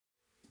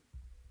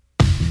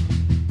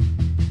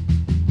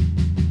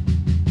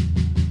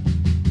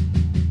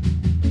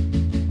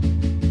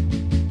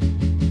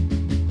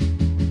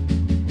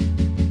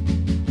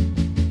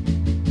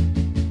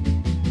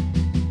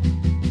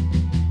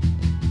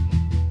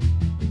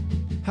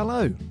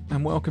Hello,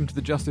 and welcome to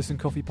the Justice and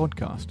Coffee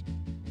podcast.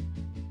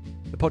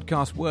 The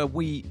podcast where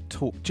we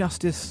talk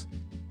justice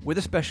with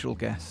a special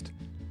guest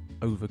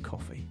over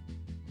coffee.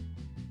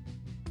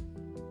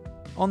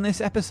 On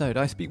this episode,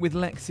 I speak with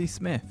Lexie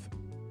Smith.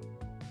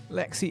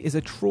 Lexie is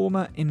a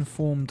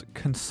trauma-informed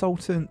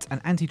consultant and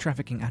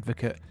anti-trafficking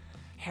advocate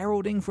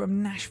heralding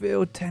from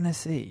Nashville,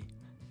 Tennessee.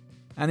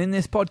 And in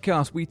this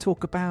podcast, we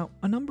talk about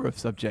a number of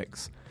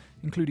subjects,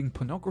 including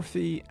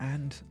pornography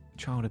and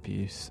child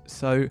abuse.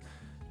 So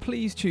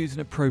please choose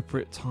an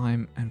appropriate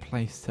time and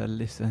place to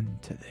listen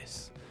to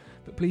this.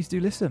 But please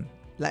do listen.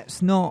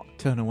 Let's not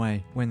turn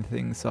away when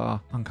things are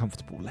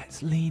uncomfortable.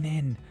 Let's lean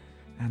in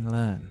and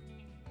learn.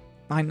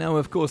 I know,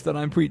 of course, that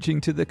I'm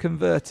preaching to the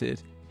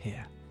converted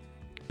here.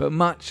 But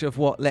much of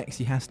what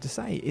Lexie has to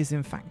say is,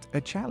 in fact, a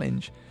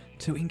challenge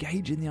to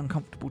engage in the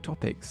uncomfortable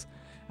topics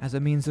as a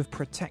means of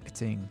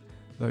protecting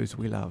those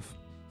we love.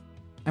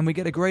 And we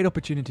get a great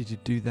opportunity to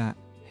do that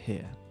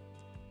here.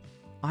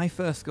 I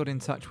first got in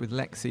touch with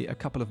Lexie a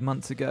couple of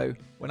months ago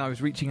when I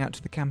was reaching out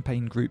to the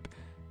campaign group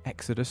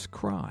Exodus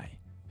Cry,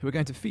 who are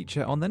going to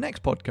feature on the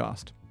next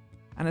podcast.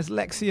 And as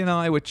Lexie and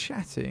I were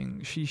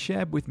chatting, she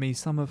shared with me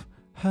some of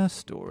her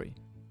story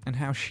and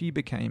how she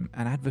became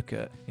an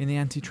advocate in the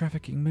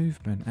anti-trafficking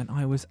movement, and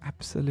I was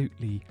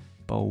absolutely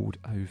bowled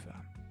over.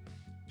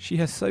 She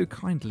has so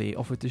kindly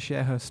offered to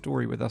share her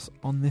story with us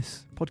on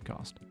this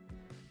podcast,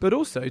 but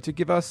also to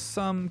give us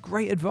some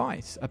great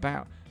advice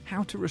about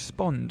how to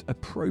respond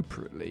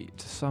appropriately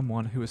to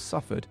someone who has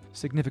suffered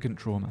significant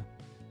trauma.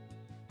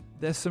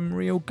 There's some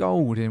real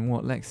gold in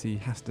what Lexie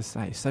has to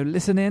say, so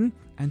listen in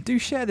and do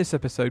share this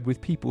episode with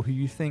people who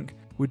you think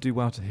would do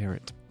well to hear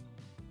it.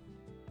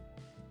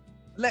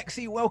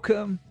 Lexie,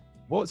 welcome.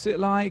 What's it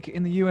like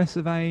in the US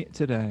of A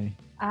today?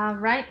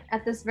 Right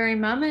at this very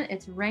moment,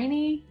 it's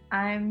rainy.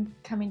 I'm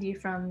coming to you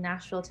from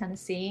Nashville,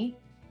 Tennessee.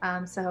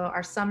 So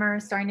our summer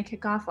is starting to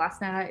kick off.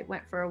 Last night I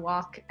went for a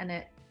walk and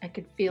I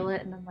could feel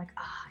it, and I'm like,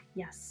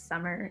 yes,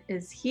 summer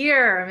is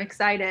here. I'm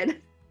excited.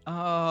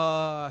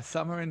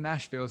 Summer in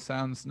Nashville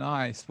sounds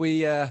nice.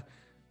 We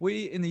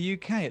in the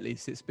UK at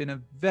least, it's been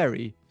a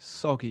very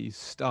soggy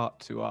start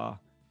to our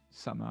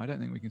summer. I don't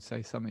think we can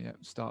say summer yet,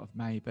 start of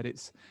May, but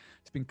it's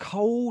been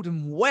cold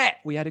and wet.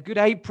 We had a good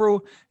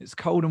April. It's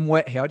cold and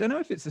wet here. I don't know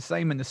if it's the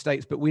same in the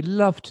States, but we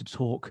love to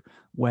talk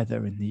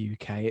weather in the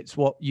UK. It's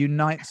what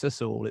unites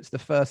us all. It's the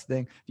first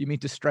thing. If you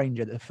meet a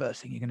stranger, the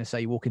first thing you're going to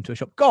say, you walk into a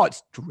shop, God,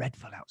 it's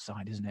dreadful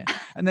outside, isn't it?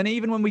 And then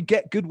even when we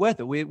get good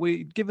weather,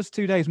 we give us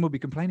 2 days and we'll be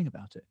complaining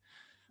about it.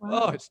 Wow.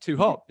 Oh, it's too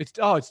hot. It's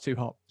too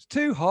hot. It's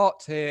too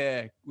hot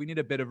here. We need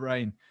a bit of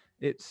rain.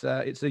 It's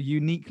a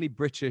uniquely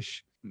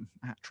British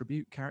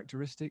attribute,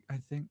 characteristic, I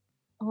think.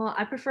 Well,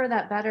 I prefer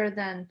that better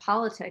than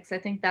politics. I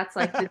think that's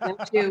like the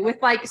go-to with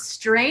like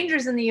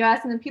strangers in the US,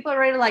 and then people are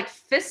ready to like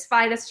fist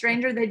fight a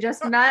stranger they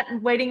just met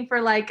and waiting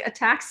for like a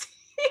taxi.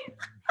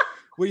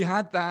 We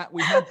had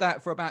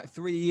that for about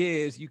 3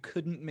 years. You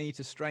couldn't meet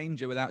a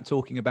stranger without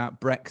talking about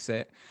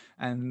Brexit.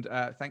 And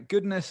thank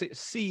goodness it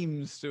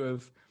seems to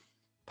have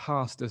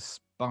passed us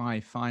by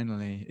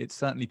finally. It's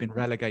certainly been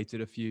relegated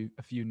a few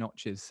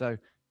notches. So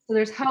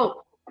there's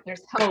hope.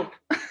 There's hope.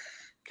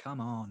 Come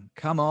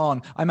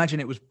on. I imagine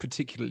it was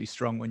particularly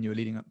strong when you were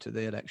leading up to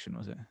the election,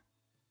 was it?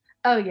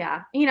 Oh,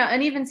 yeah.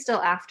 And even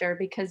still after,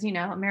 because,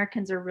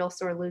 Americans are real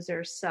sore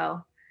losers. So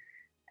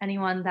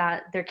anyone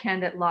that their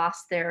candidate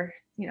lost, they're,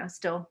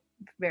 still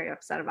very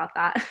upset about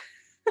that.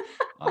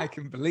 I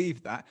can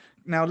believe that.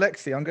 Now,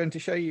 Lexie, I'm going to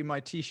show you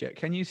my T-shirt.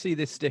 Can you see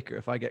this sticker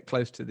if I get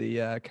close to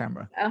the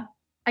camera? Oh,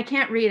 I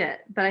can't read it,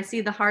 but I see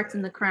the hearts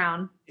and the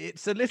crown.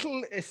 It's a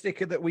little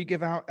sticker that we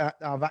give out at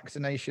our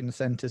vaccination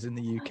centres in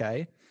the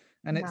UK.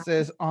 And it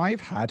says, I've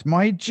had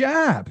my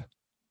jab.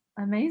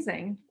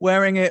 Amazing.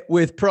 Wearing it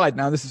with pride.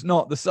 Now, this is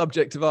not the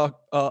subject of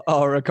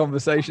our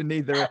conversation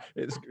either.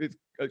 It's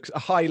a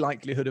high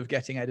likelihood of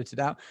getting edited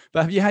out.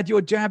 But have you had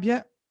your jab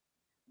yet?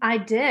 I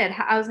did.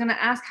 I was going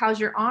to ask, how's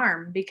your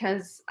arm?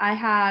 Because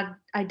I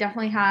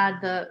definitely had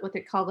what they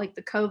call like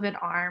the COVID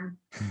arm.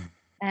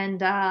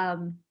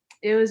 And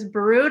it was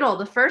brutal.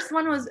 The first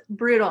one was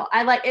brutal.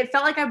 It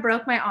felt like I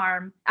broke my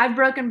arm. I've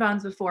broken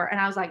bones before.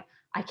 And I was like,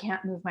 I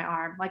can't move my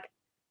arm. Like,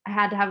 I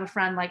had to have a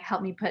friend like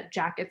help me put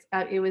jackets.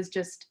 It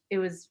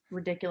was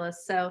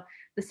ridiculous. So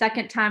the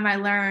second time I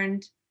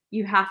learned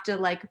you have to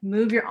like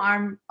move your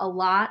arm a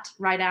lot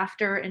right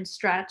after and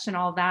stretch and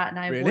all that. And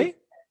I really?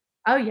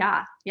 Oh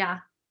yeah. Yeah.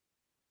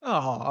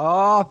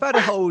 Oh, I've had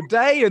a whole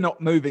day of not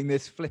moving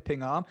this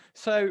flipping arm.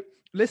 So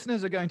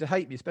listeners are going to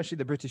hate me, especially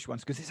the British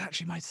ones, because it's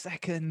actually my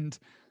second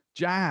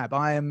jab.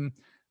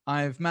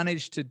 I've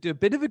managed to do a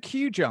bit of a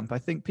queue jump. I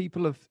think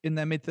people in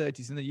their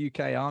mid-30s in the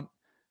UK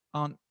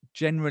aren't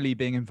generally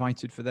being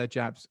invited for their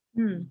jabs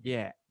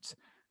yet,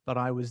 but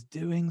I was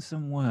doing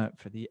some work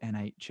for the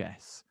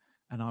NHS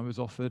and I was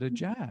offered a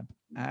jab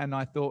and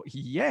I thought,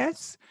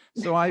 yes.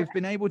 So I've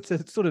been able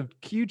to sort of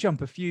queue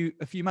jump a few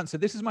months. So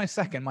this is my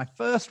second. My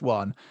first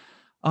one,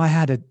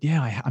 I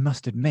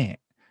must admit,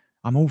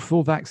 I'm all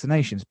for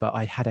vaccinations, but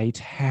I had a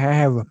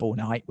terrible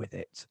night with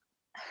it.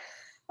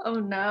 Oh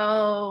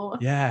no.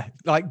 Yeah,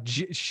 like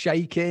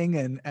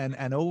shaking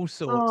and all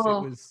sorts. It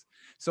Oh, was.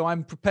 So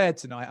I'm prepared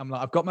tonight. I'm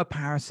like, I've got my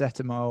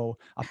paracetamol.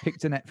 I've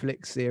picked a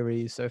Netflix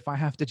series. So if I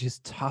have to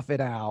just tough it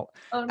out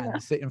oh no.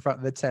 and sit in front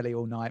of the telly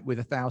all night with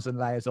 1,000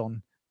 layers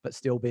on, but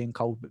still being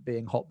cold, but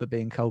being hot, but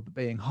being cold, but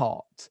being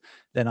hot,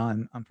 then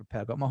I'm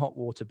prepared. I've got my hot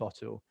water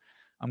bottle.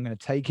 I'm going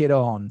to take it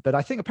on. But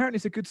I think apparently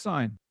it's a good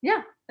sign.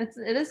 Yeah, it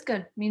is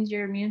good. It means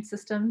your immune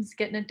system's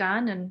getting it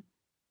done, and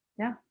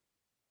yeah,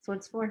 that's what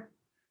it's for.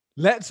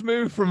 Let's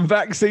move from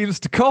vaccines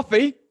to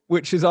coffee,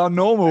 which is our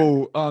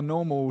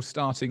normal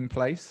starting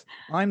place.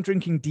 I'm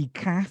drinking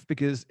decaf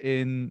because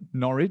in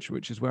Norwich,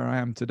 which is where I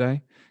am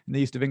today, in the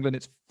east of England,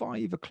 it's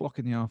 5 o'clock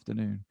in the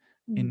afternoon.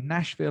 In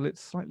Nashville,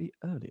 it's slightly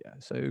earlier.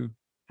 So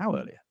how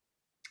earlier?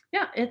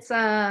 Yeah, it's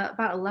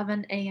about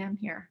 11 a.m.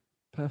 here.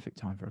 Perfect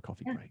time for a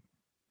coffee break.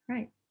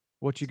 Right.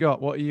 What you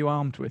got? What are you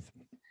armed with?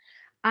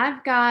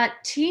 I've got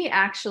tea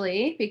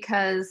actually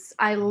because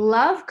I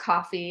love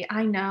coffee.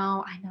 I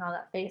know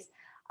that face.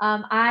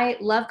 I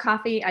love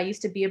coffee. I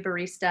used to be a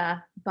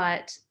barista,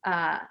 but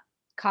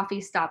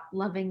coffee stopped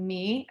loving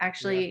me.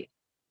 Actually,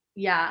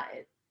 yeah,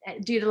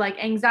 due to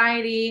like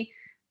anxiety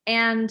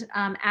and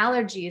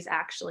allergies,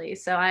 actually.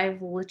 So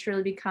I've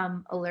literally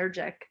become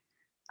allergic,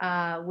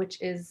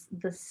 which is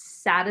the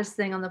saddest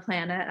thing on the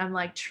planet. I'm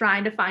like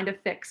trying to find a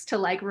fix to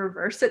like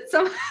reverse it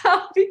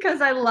somehow because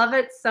I love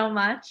it so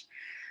much.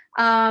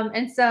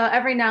 And so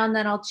every now and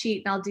then I'll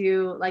cheat and I'll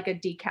do like a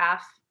decaf.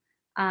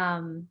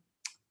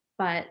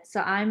 But so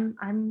I'm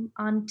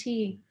on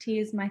tea. Tea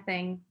is my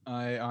thing.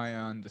 I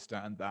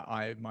understand that.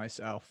 I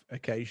myself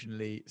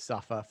occasionally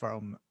suffer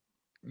from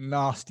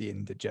nasty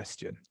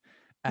indigestion,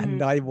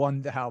 and I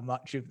wonder how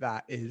much of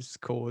that is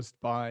caused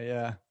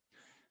by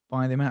the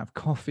amount of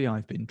coffee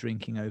I've been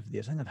drinking over the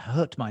years. I think I've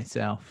hurt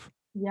myself.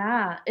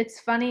 Yeah,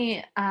 it's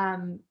funny.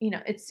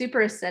 It's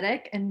super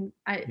acidic, and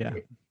Yeah.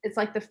 it's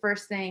like the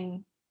first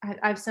thing.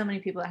 I have so many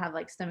people that have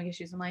like stomach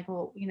issues. I'm like,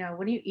 well,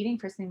 what are you eating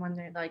first thing when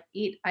they're like,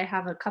 eat? I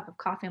have a cup of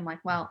coffee. I'm like,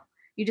 well,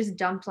 you just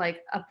dumped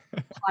like a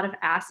pot of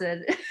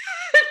acid in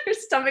your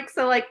stomach,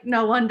 so like,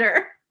 no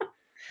wonder.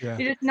 Yeah.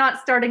 You're just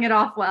not starting it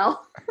off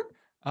well.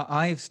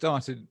 I've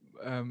started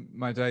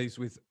my days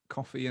with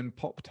coffee and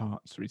Pop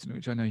Tarts recently,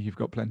 which I know you've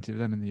got plenty of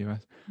them in the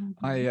US.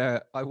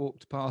 I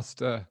walked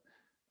past a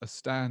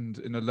stand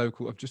in a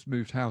local. I've just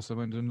moved house. I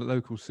went to a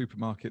local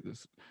supermarket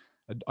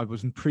I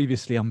wasn't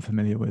previously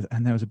unfamiliar with,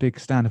 and there was a big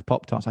stand of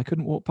Pop Tarts. I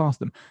couldn't walk past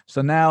them,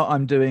 so now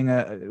I'm doing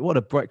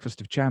a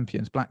breakfast of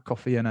champions: black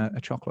coffee and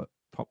a chocolate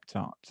Pop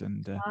Tart.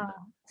 And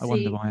I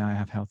wonder See, why I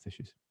have health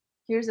issues.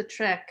 here's a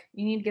trick.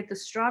 You need to get the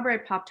strawberry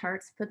Pop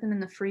Tarts, put them in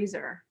the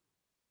freezer.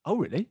 Oh,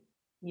 really?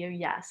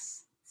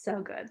 Yes,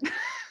 so good.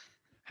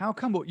 How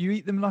come? What, you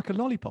eat them like a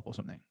lollipop or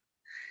something?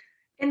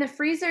 In the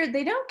freezer,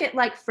 they don't get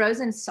like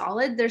frozen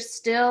solid. They're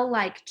still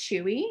like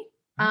chewy,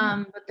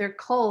 but they're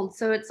cold.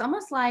 So it's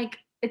almost like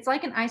it's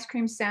like an ice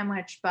cream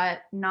sandwich,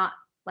 but not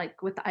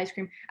like with the ice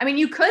cream. I mean,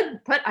 you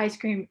could put ice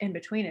cream in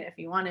between it if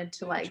you wanted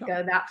to like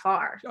go that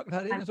far. Chuck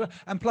that in as well.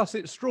 And plus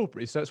it's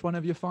strawberry, so it's one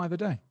of your 5 a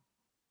day.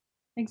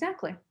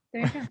 Exactly.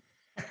 There you go.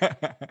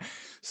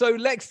 So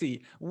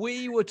Lexie,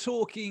 we were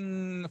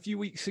talking a few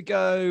weeks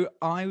ago.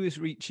 I was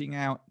reaching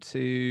out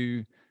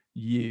to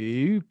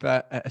you,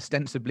 but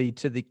ostensibly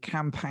to the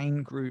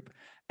campaign group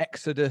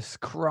Exodus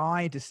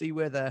Cry, to see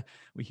whether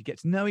we could get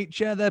to know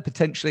each other,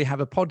 potentially have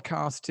a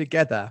podcast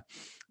together.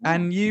 Yeah.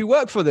 And you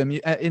work for them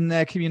in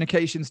their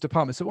communications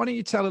department. So why don't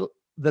you tell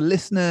the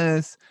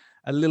listeners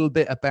a little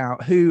bit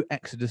about who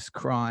Exodus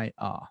Cry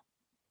are?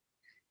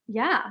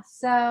 Yeah.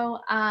 So,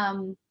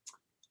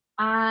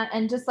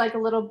 and just like a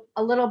little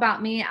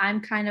about me, I'm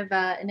kind of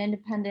an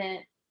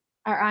independent,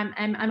 or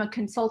I'm a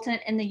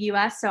consultant in the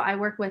U.S. So I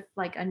work with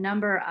like a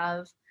number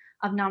of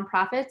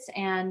nonprofits,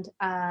 and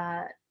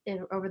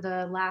over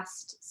the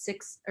last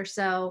 6 or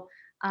so,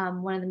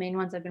 one of the main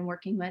ones I've been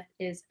working with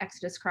is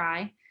Exodus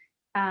Cry,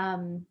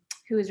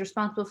 who is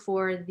responsible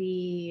for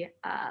the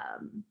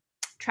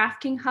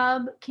Trafficking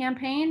Hub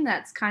campaign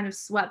that's kind of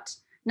swept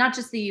not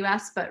just the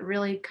U.S. but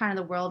really kind of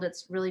the world.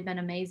 It's really been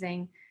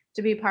amazing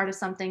to be part of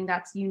something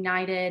that's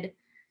united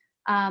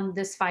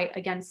this fight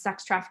against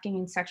sex trafficking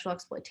and sexual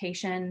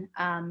exploitation.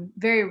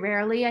 Very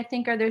rarely, I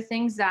think, are there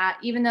things that,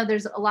 even though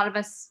there's a lot of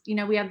us,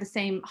 we have the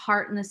same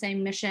heart and the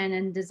same mission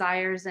and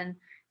desires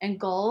and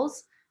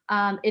goals,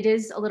 it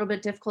is a little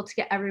bit difficult to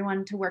get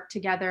everyone to work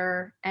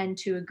together and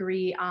to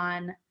agree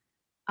on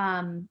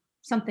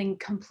something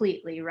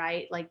completely,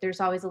 right? Like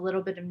there's always a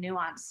little bit of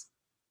nuance.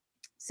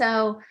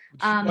 So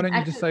why don't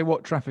you just say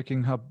what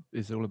Trafficking Hub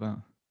is all about?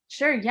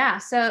 Sure. Yeah.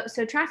 So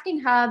Trafficking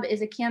Hub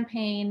is a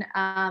campaign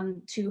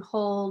to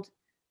hold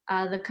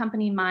the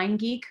company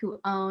MindGeek, who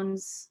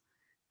owns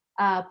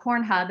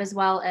Pornhub, as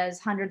well as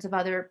hundreds of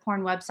other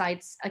porn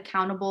websites,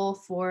 accountable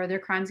for their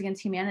crimes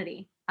against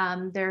humanity.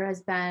 There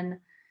has been,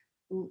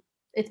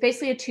 it's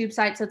basically a tube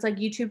site, so it's like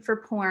YouTube for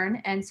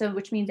porn, and so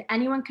which means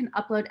anyone can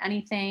upload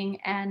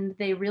anything, and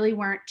they really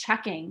weren't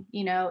checking,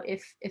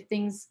 if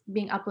things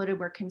being uploaded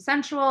were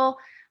consensual.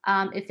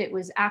 If it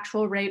was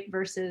actual rape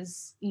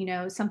versus,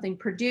 something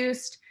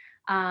produced.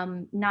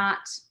 not,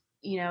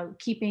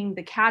 keeping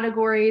the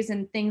categories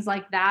and things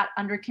like that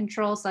under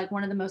control. So like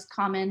one of the most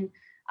common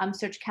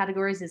search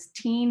categories is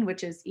teen,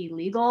 which is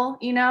illegal,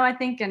 I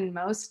think in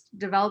most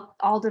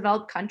all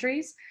developed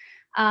countries.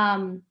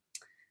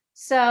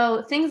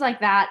 So things like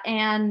that.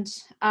 And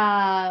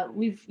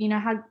we've,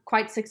 had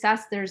quite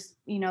success. There's,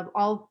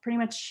 all pretty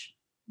much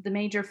the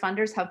major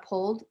funders have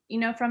pulled,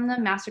 from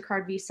them.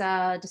 MasterCard,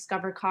 Visa,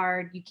 Discover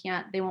Card,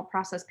 they won't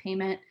process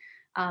payment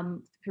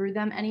through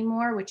them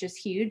anymore, which is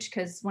huge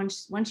because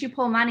once you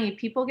pull money,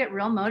 people get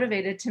real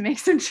motivated to make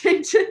some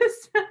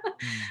changes.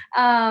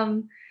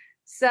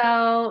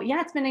 So yeah,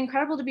 it's been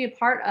incredible to be a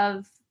part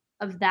of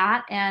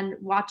that and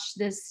watch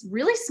this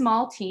really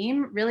small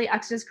team. Really,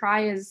 Exodus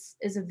Cry is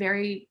a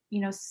very,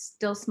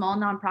 still small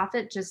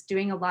nonprofit, just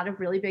doing a lot of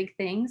really big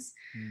things,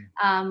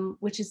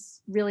 which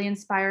is really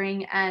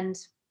inspiring. And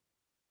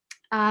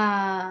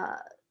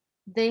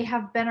they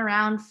have been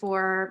around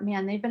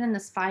they've been in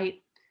this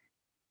fight,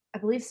 I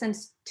believe,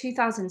 since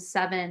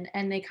 2007.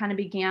 And they kind of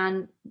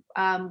began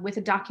with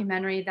a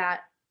documentary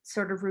that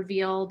sort of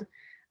revealed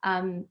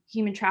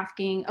human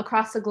trafficking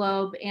across the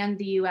globe and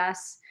the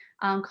US,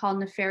 called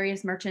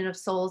Nefarious Merchant of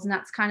Souls. And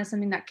that's kind of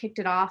something that kicked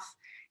it off.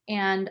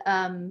 And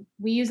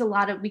we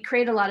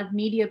create a lot of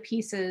media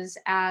pieces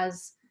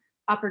as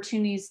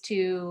opportunities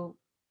to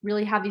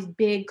really have these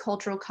big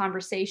cultural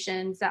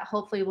conversations that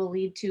hopefully will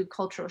lead to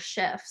cultural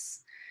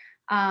shifts.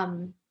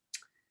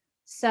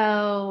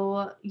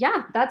 So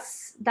yeah,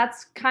 that's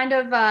kind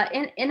of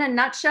in a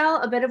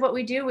nutshell a bit of what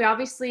we do. We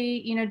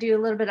obviously, do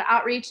a little bit of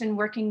outreach and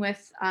working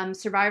with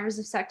survivors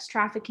of sex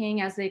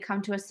trafficking as they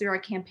come to us through our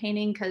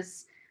campaigning,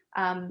 because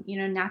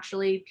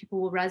naturally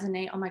people will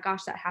resonate. Oh my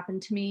gosh, that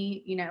happened to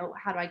me.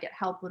 How do I get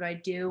help? What do I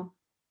do?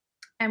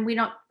 And we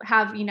don't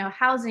have,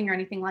 housing or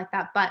anything like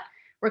that, but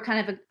we're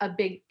kind of a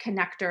big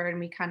connector, and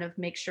we kind of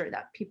make sure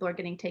that people are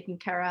getting taken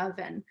care of.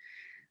 And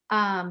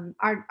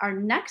our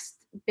next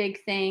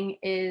big thing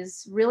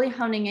is really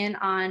honing in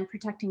on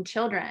protecting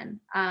children,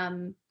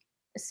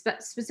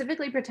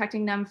 specifically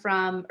protecting them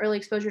from early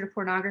exposure to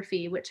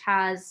pornography, which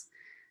has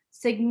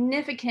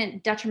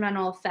significant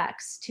detrimental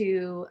effects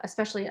to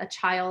especially a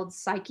child's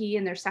psyche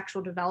and their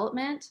sexual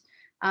development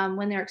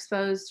when they're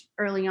exposed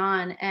early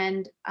on.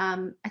 And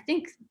I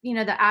think,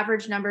 the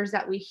average numbers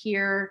that we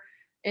hear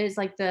is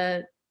like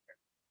the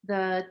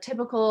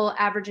typical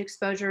average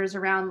exposure is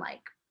around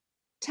like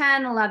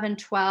 10, 11,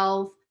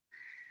 12.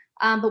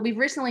 But we've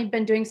recently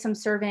been doing some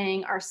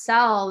surveying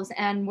ourselves,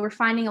 and we're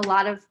finding a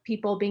lot of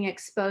people being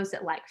exposed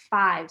at like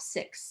 5,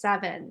 6,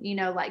 7,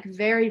 like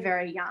very,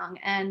 very young.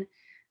 And,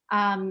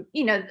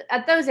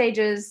 at those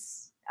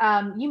ages,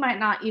 you might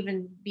not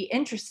even be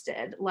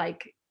interested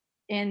like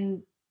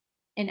in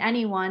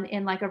anyone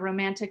in like a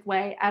romantic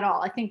way at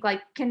all. I think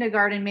like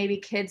kindergarten, maybe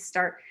kids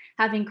start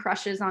having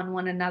crushes on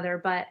one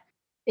another, but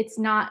it's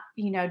not,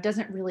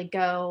 doesn't really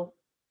go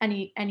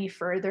any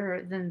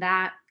further than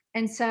that.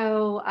 And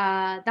so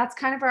that's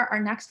kind of our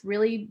next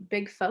really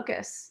big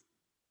focus.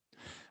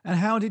 And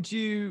how did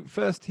you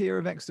first hear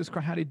of Exodus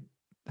Cry? How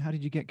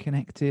did you get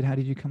connected? How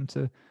did you come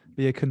to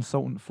be a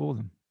consultant for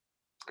them?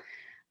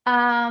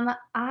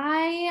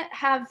 I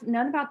have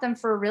known about them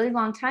for a really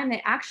long time.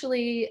 They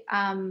actually,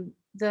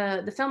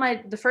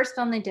 the first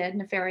film they did,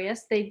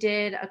 Nefarious, they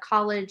did a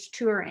college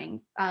touring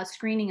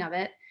screening of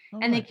it,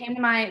 and they came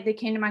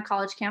to my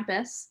college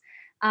campus.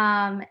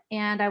 And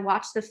I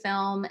watched the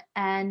film,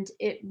 and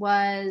it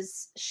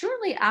was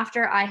shortly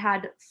after I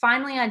had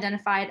finally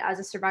identified as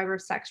a survivor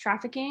of sex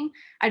trafficking.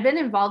 I'd been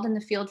involved in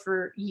the field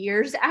for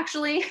years,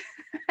 actually,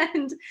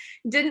 and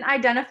didn't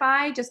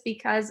identify just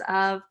because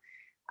of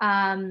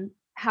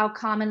how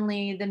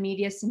commonly the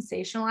media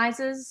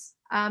sensationalizes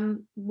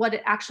what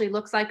it actually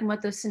looks like and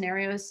what those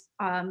scenarios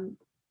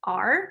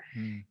are.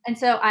 And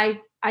so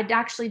I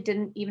actually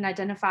didn't even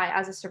identify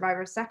as a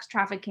survivor of sex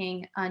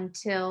trafficking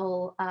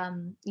until,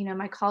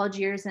 my college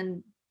years.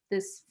 And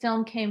this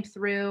film came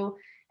through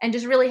and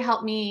just really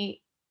helped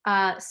me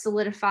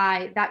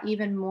solidify that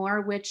even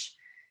more, which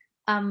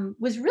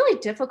was really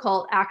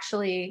difficult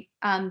actually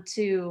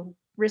to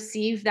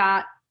receive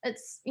that.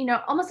 It's,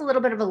 almost a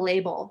little bit of a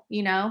label,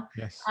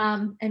 Yes.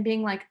 And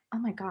being like, oh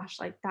my gosh,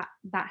 like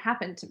that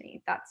happened to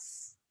me.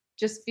 That's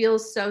just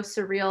feels so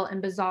surreal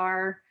and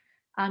bizarre.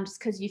 Just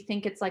because you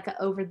think it's like an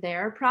over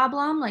there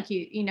problem, like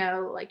you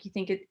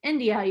think it's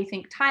India, you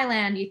think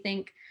Thailand, you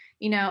think,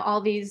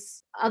 all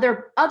these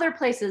other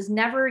places,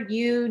 never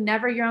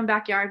your own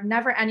backyard,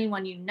 never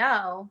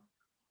anyone.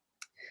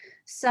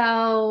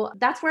 So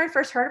that's where I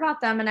first heard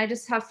about them, and I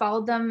just have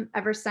followed them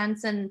ever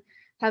since and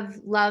have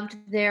loved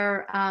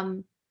their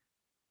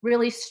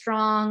really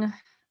strong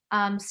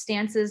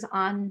stances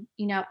on,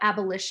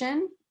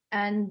 abolition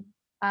and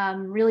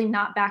really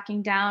not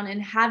backing down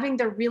and having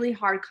the really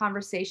hard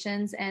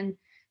conversations. And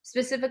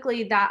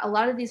specifically that a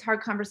lot of these hard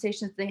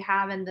conversations they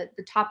have and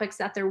the topics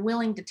that they're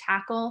willing to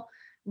tackle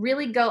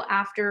really go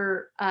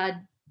after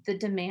the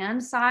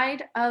demand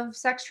side of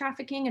sex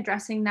trafficking,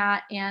 addressing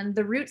that and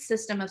the root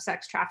system of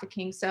sex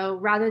trafficking. So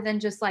rather than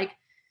just like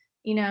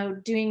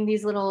doing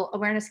these little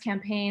awareness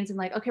campaigns and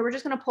like, okay, we're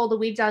just going to pull the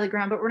weeds out of the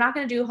ground, but we're not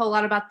going to do a whole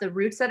lot about the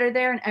roots that are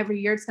there. And every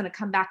year it's going to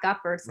come back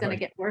up, or it's going to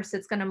get worse.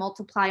 It's going to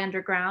multiply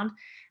underground.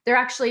 They're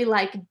actually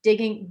like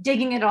digging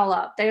it all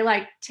up. They're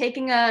like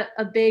taking a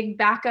big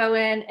backhoe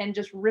in and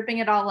just ripping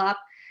it all up.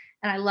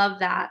 And I love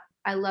that.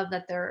 I love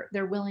that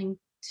they're willing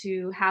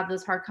to have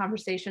those hard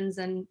conversations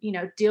and,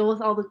 deal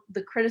with all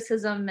the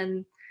criticism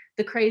and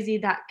the crazy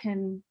that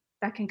can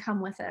come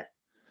with it.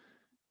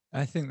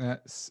 I think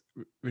that's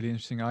really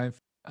interesting.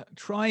 I've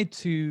tried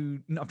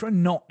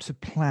not to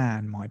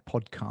plan my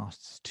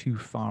podcasts too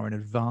far in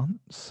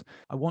advance.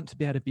 I want to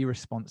be able to be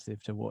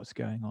responsive to what's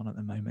going on at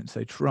the moment.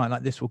 So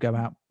like this will go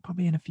out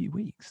probably in a few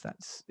weeks.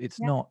 It's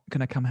not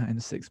going to come out in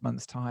 6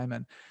 months'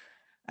 time.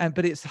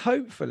 But it's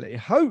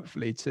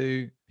hopefully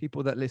to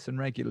people that listen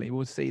regularly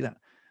will see that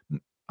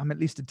I'm at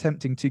least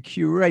attempting to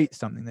curate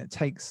something that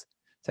takes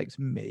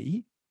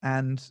me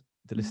and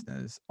the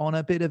listeners on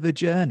a bit of a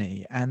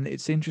journey. And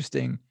it's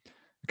interesting,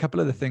 a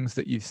couple of the things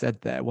that you've said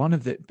there, one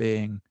of it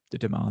being the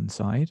demand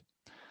side.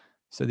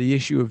 So the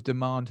issue of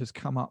demand has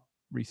come up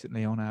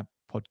recently on our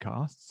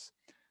podcasts.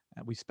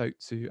 We spoke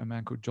to a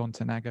man called John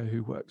Tanago,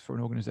 who works for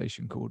an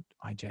organization called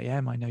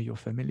IJM, I know you're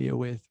familiar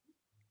with.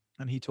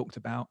 And he talked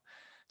about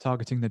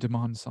targeting the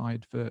demand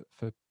side for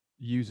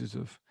users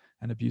of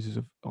and abusers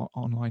of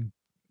online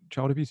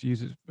child abuse,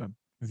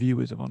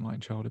 viewers of online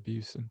child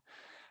abuse, and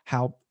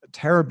how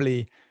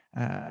terribly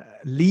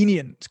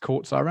lenient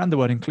courts are around the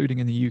world, including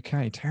in the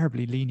UK,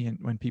 terribly lenient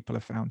when people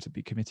are found to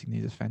be committing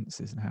these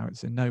offences, and how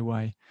it's in no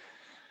way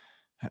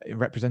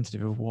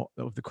representative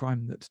of the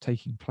crime that's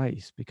taking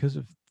place because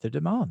of the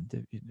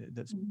demand.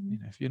 That's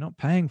if you're not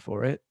paying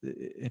for it,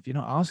 if you're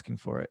not asking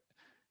for it,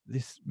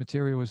 this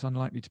material is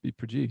unlikely to be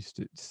produced.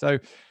 So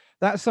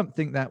that's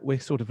something that we're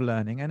sort of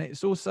learning, and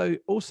it's also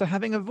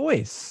having a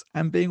voice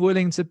and being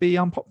willing to be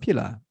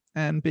unpopular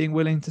and being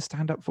willing to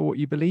stand up for what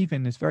you believe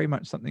in is very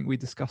much something we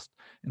discussed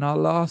in our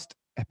last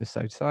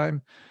episode. So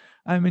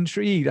I'm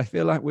intrigued. I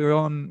feel like we're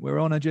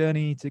on a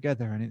journey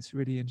together, and it's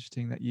really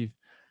interesting that you've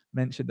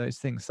mentioned those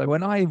things. So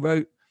when I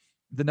wrote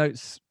the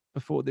notes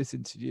before this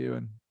interview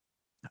and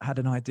had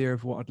an idea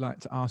of what I'd like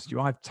to ask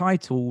you, I've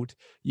titled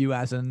you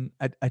as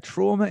a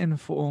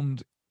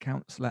trauma-informed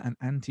counselor and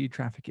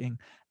anti-trafficking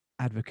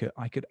advocate.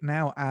 I could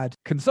now add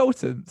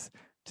consultant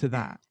to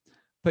that.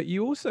 But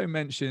you also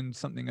mentioned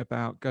something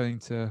about going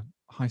to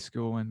high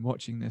school and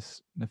watching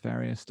this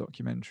nefarious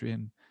documentary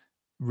and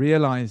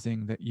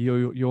realizing that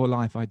your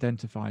life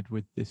identified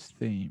with this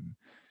theme,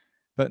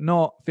 but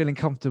not feeling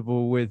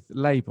comfortable with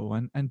label.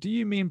 And do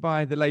you mean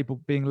by the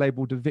label being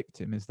labeled a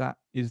victim? Is that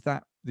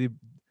the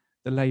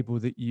label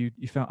that you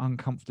felt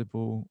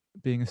uncomfortable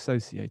being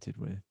associated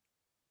with?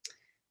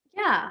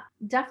 Yeah,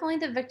 definitely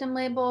the victim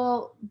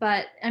label.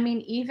 But I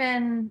mean,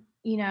 even,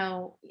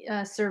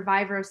 a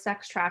survivor of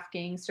sex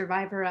trafficking,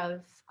 survivor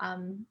of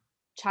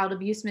child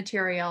abuse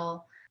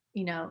material,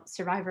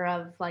 survivor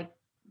of like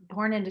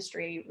porn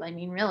industry. I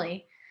mean,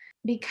 really,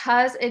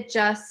 because it's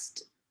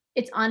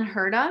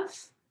unheard of.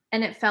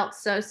 And it felt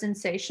so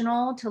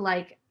sensational to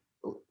like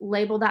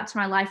label that to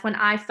my life when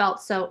I felt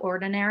so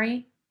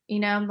ordinary,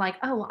 I'm like,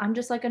 oh, I'm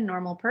just like a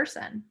normal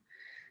person.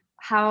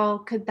 How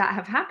could that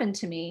have happened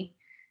to me?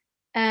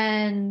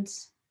 And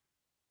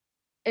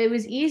it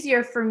was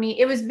easier for me.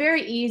 It was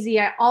very easy.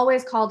 I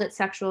always called it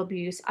sexual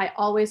abuse. I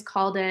always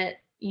called it,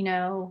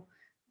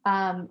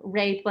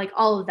 rape, like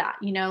all of that,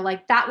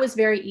 like that was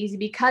very easy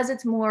because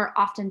it's more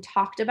often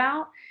talked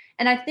about.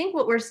 And I think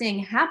what we're seeing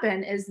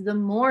happen is the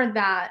more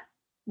that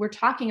we're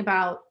talking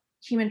about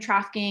human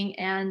trafficking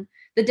and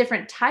the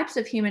different types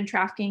of human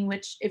trafficking,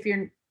 which if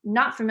you're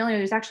not familiar,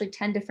 there's actually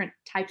 10 different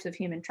types of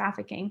human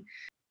trafficking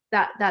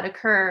that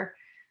occur.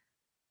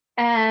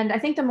 And I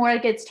think the more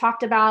it gets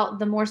talked about,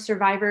 the more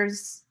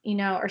survivors,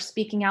 are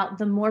speaking out,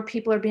 the more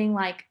people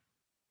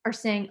are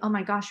saying, oh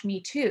my gosh,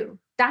 me too.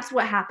 That's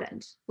what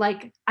happened.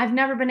 Like, I've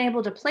never been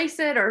able to place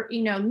it or,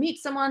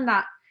 meet someone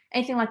that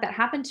anything like that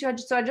happened to.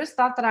 So I just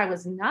thought that I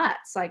was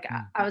nuts. Like,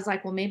 I was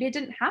like, well, maybe it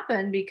didn't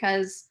happen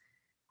because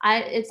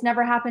it's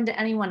never happened to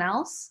anyone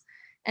else.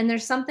 And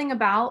there's something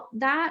about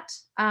that,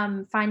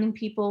 finding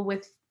people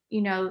with,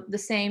 the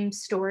same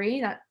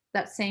story,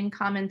 that same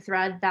common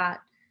thread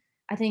that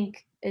I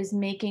think is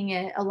making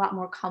it a lot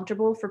more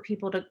comfortable for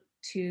people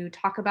to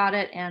talk about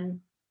it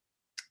and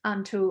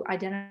to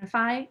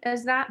identify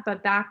as that.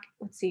 But back,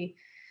 let's see,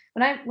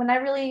 when I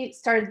really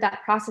started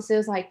that process, it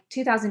was like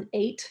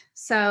 2008.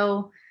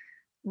 So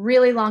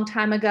really long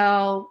time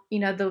ago,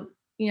 the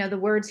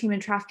words human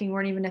trafficking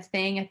weren't even a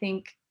thing. I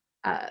think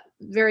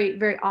very,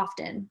 very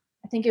often.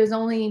 I think it was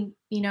only,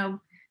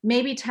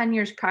 maybe 10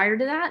 years prior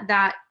to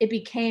that it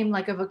became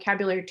like a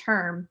vocabulary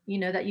term,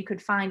 that you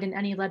could find in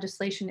any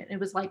legislation. It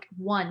was like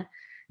one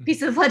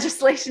piece of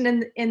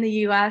legislation in the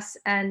US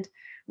and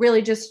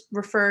really just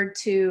referred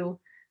to,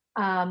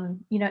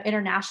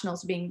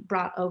 internationals being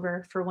brought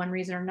over for one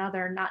reason or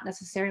another, not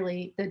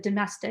necessarily the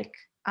domestic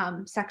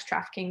sex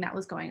trafficking that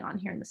was going on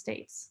here in the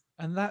States.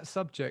 And that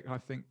subject, I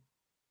think,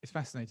 is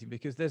fascinating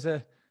because there's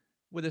a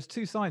Well, there's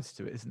two sides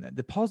to it, isn't there?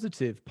 The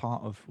positive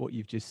part of what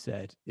you've just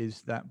said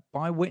is that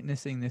by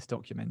witnessing this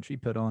documentary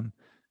put on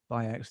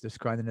by Exodus,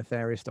 Cry the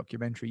Nefarious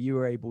documentary, you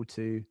were able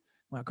to,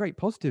 well, a great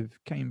positive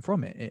came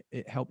from it.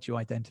 It helped you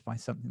identify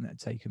something that had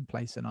taken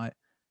place. And I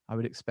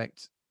would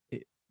expect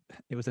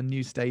it was a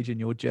new stage in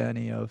your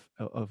journey of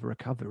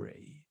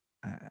recovery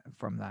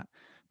from that.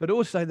 But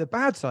also the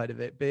bad side of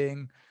it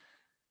being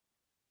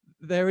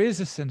there is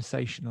a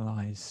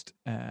sensationalized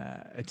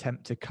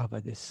attempt to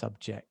cover this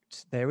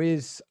subject. There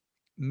is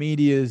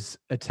media's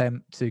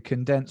attempt to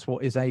condense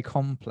what is a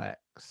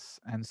complex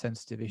and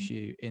sensitive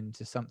issue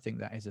into something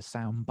that is a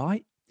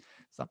soundbite,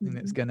 something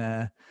that's going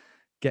to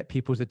get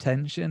people's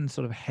attention,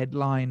 sort of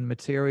headline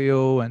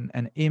material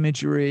and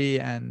imagery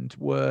and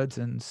words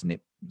and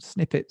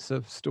snippets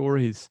of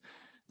stories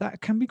that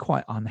can be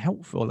quite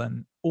unhelpful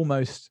and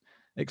almost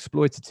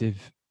exploitative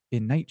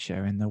in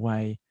nature in the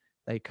way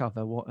they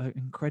cover what are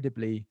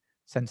incredibly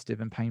sensitive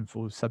and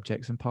painful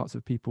subjects and parts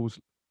of people's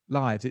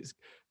lives. It's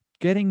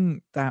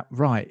getting that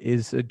right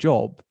is a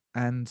job.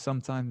 And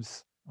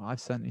sometimes I've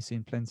certainly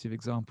seen plenty of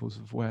examples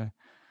of where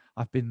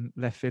I've been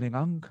left feeling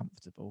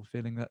uncomfortable,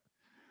 feeling that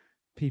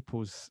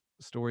people's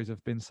stories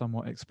have been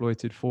somewhat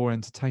exploited for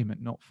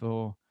entertainment, not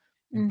for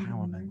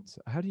empowerment.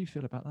 How do you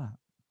feel about that?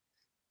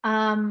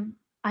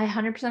 I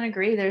 100%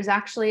 agree.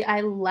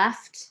 I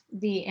left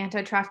the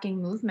anti-trafficking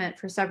movement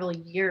for several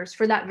years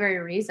for that very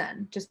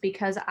reason, just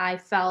because I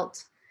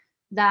felt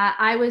that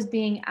I was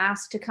being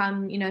asked to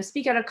come,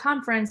 speak at a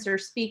conference or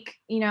speak,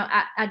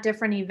 at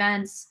different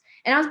events,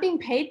 and I was being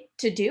paid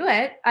to do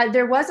it.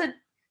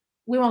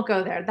 We won't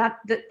go there. That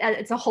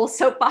it's a whole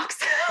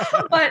soapbox,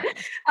 but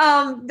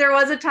there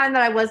was a time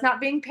that I was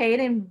not being paid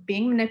and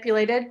being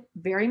manipulated,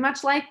 very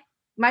much like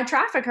my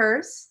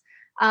traffickers.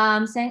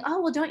 Saying,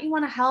 "Oh, well, don't you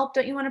want to help?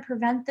 Don't you want to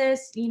prevent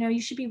this?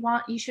 You should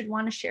want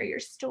to share your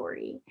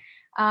story,"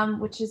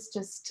 which is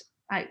just,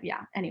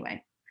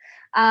 Anyway,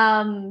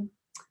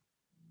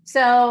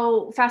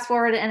 so fast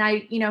forward, and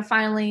I,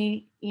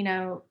 finally,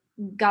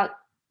 got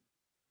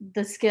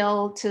the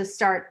skill to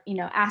start,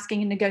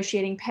 asking and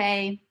negotiating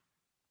pay,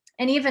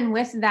 and even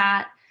with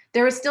that,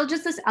 there was still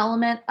just this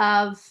element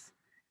of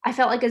I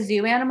felt like a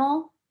zoo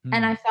animal,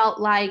 and I felt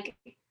like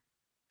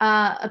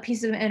a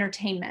piece of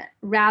entertainment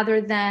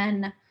rather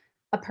than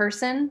a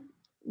person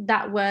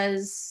that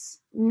was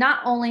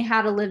not only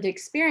had a lived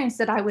experience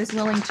that I was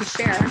willing to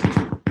share.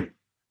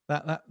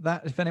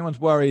 That if anyone's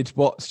worried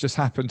what's just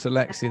happened to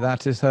Lexie,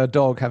 that is her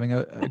dog having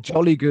a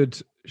jolly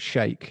good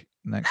shake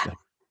next to her.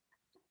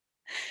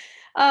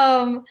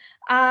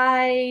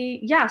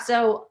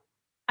 So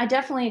I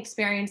definitely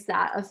experienced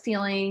that of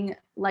feeling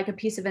like a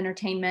piece of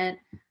entertainment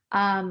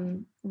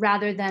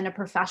rather than a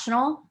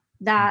professional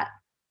that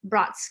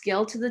brought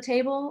skill to the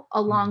table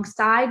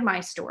alongside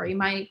my story.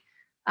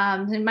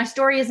 And my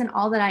story isn't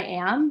all that I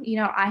am.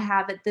 I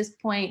have at this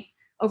point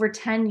over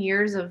 10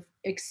 years of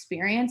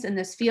experience in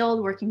this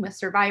field, working with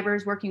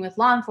survivors, working with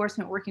law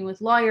enforcement, working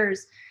with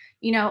lawyers,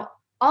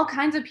 all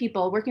kinds of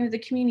people, working with the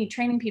community,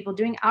 training people,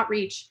 doing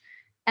outreach.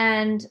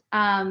 And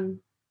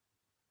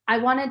I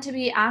wanted to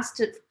be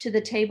asked to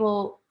the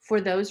table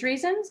for those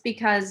reasons,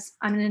 because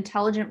I'm an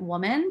intelligent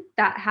woman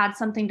that had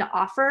something to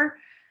offer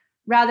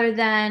rather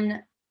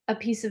than a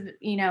piece of,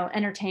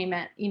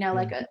 entertainment,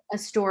 like a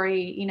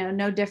story,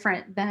 no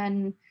different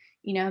than,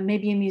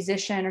 maybe a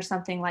musician or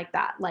something like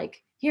that.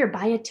 Like, here,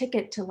 buy a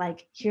ticket to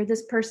like hear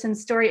this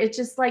person's story. It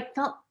just like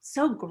felt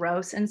so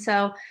gross. And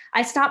so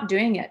I stopped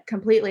doing it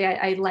completely.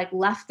 I like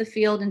left the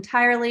field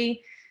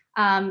entirely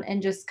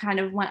and just kind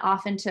of went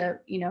off into,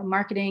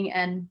 marketing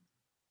and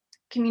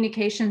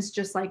communications,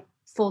 just like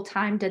full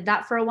time, did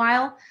that for a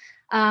while.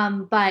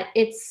 But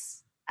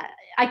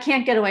I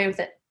can't get away with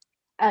it.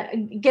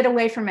 Get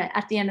away from it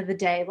at the end of the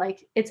day.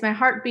 Like, it's my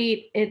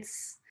heartbeat.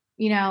 It's,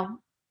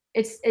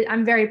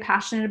 I'm very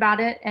passionate about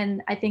it.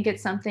 And I think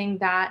it's something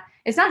that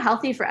it's not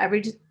healthy for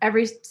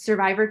every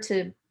survivor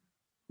to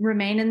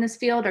remain in this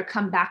field or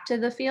come back to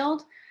the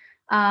field.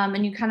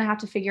 And you kind of have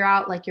to figure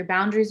out like your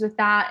boundaries with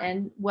that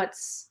and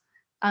what's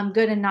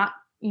good and not,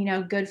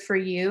 good for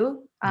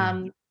you.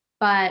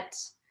 But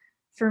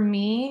for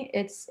me,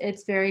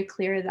 it's very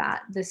clear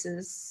that this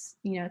is,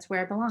 it's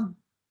where I belong.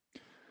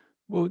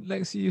 Well,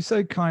 Lexie, you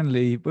so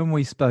kindly, when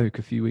we spoke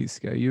a few weeks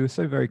ago, you were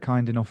so very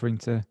kind in offering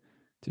to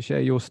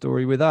share your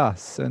story with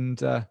us.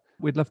 And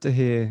we'd love to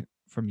hear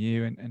from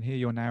you and hear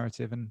your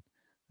narrative. And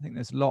I think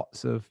there's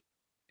lots of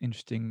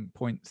interesting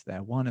points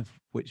there, one of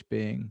which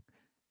being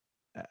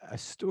a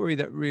story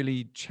that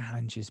really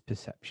challenges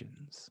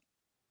perceptions.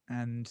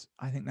 And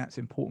I think that's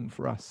important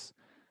for us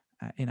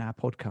in our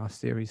podcast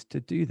series to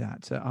do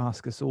that, to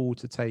ask us all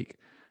to take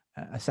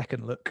a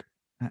second look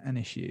at an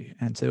issue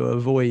and to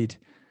avoid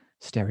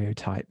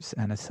stereotypes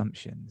and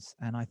assumptions.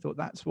 And I thought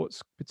that's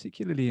what's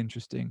particularly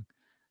interesting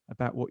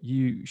about what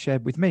you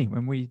shared with me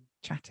when we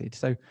chatted.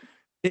 So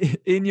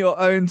in your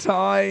own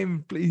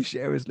time, please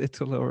share as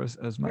little or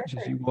as much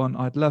as you want.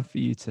 I'd love for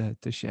you to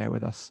share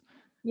with us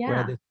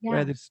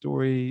where this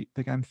story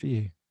began for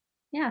you.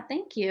 Yeah,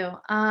 thank you.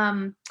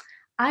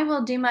 I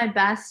will do my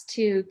best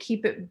to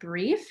keep it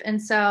brief.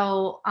 And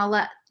so I'll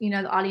let,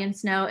 the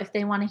audience know if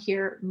they want to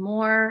hear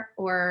more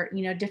or,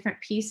 different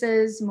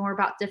pieces, more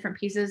about different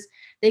pieces,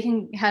 they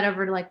can head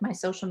over to like my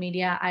social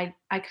media.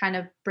 I kind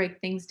of break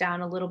things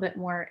down a little bit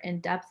more in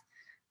depth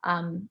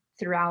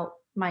throughout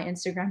my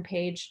Instagram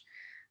page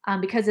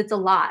because it's a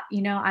lot.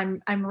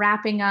 I'm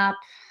wrapping up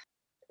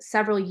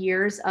several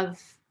years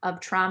of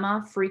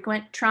trauma,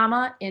 frequent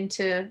trauma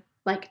into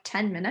like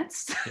 10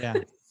 minutes. Yeah.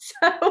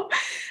 So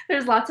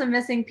there's lots of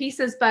missing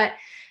pieces, but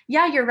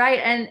yeah, you're right.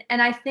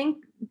 And I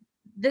think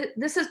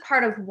this is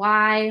part of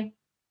why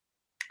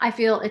I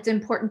feel it's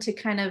important to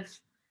kind of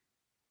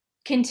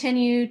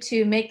continue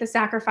to make the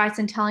sacrifice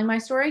in telling my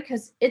story,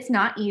 because it's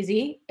not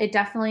easy. It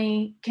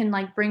definitely can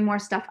like bring more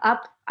stuff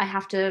up. I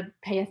have to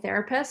pay a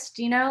therapist,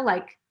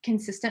 like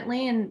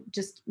consistently, and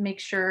just make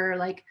sure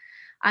like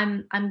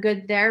I'm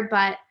good there.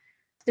 But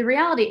the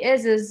reality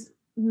is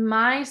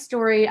my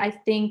story, I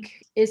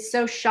think, is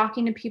so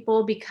shocking to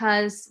people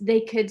because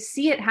they could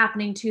see it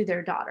happening to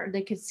their daughter.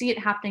 They could see it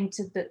happening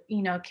to the,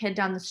 kid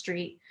down the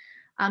street.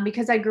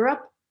 Because I grew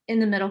up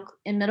in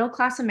middle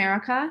class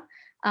America.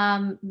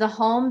 The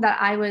home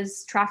that I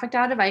was trafficked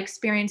out of, I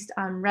experienced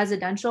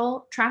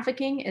residential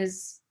trafficking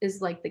is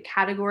like the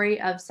category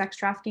of sex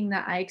trafficking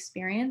that I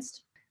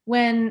experienced.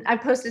 When I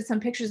posted some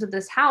pictures of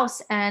this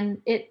house,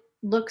 and it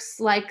looks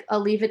like a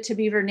Leave It to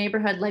Beaver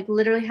neighborhood, like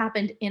literally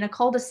happened in a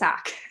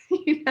cul-de-sac,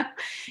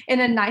 in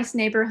a nice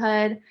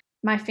neighborhood.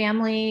 My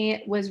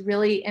family was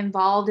really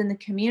involved in the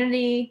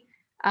community,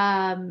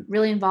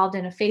 really involved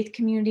in a faith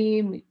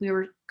community. We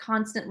were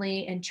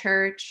constantly in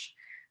church,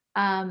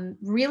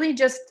 really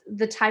just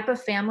the type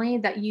of family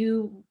that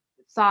you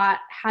thought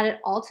had it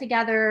all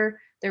together.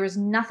 There was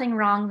nothing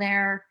wrong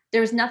there.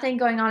 There was nothing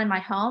going on in my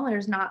home.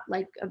 There's not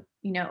like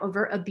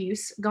overt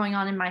abuse going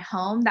on in my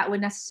home that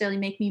would necessarily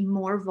make me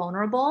more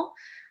vulnerable.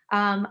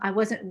 I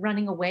wasn't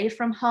running away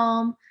from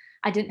home.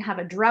 I didn't have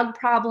a drug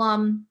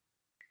problem.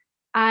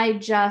 I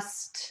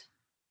just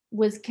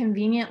was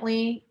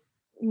conveniently,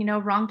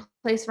 wrong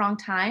place, wrong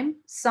time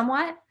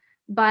somewhat,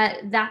 but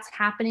that's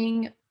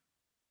happening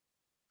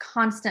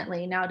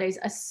constantly nowadays,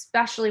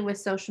 especially with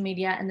social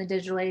media and the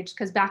digital age.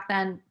 Because back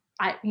then,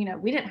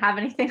 we didn't have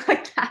anything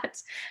like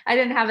that. I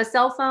didn't have a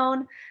cell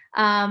phone.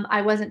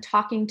 I wasn't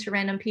talking to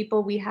random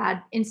people. We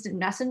had instant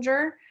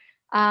messenger.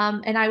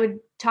 And I would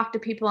talk to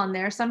people on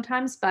there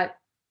sometimes, but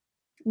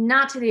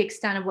not to the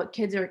extent of what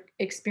kids are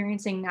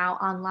experiencing now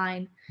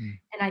online.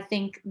 And I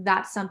think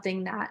that's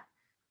something that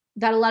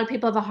a lot of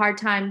people have a hard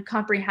time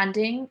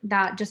comprehending,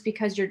 that just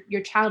because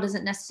your child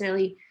isn't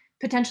necessarily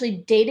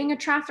potentially dating a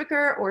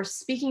trafficker or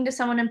speaking to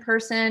someone in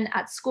person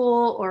at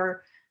school,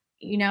 or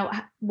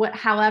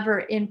however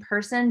in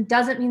person,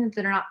 doesn't mean that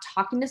they're not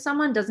talking to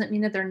someone, doesn't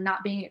mean that they're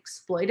not being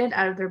exploited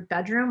out of their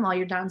bedroom while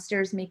you're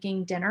downstairs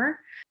making dinner.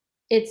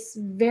 It's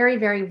very,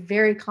 very,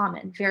 very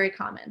common, very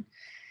common.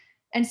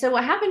 And so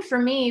what happened for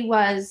me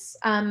was,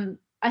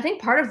 I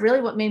think part of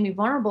really what made me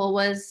vulnerable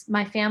was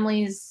my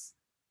family's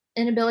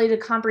inability to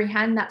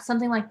comprehend that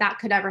something like that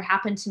could ever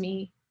happen to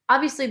me.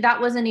 Obviously, that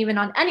wasn't even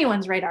on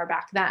anyone's radar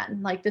back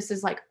then. Like, this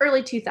is like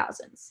early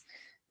 2000s,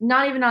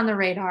 not even on the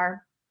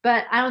radar.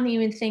 But I don't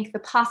even think the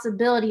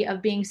possibility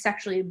of being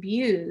sexually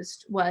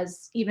abused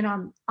was even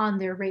on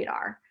their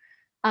radar.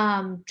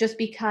 Just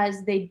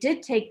because they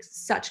did take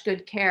such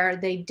good care.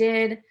 They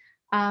did,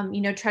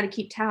 try to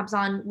keep tabs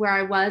on where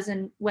I was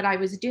and what I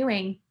was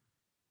doing.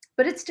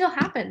 But it still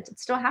happened. It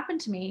still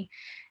happened to me.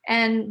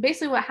 And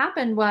basically what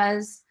happened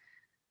was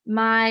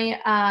my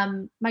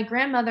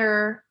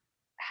grandmother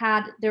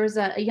there was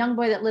a young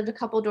boy that lived a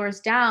couple doors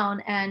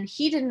down, and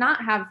he did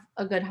not have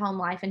a good home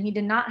life, and he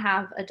did not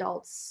have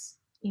adults,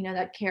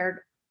 that cared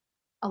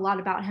a lot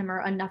about him,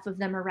 or enough of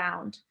them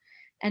around.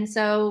 And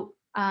so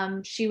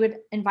she would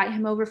invite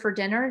him over for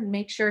dinner and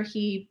make sure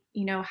he,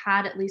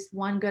 had at least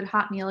one good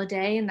hot meal a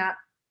day, and that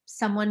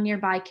someone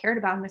nearby cared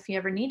about him if he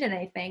ever needed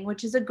anything,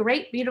 which is a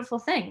great, beautiful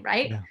thing,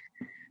 right? Yeah.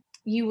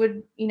 We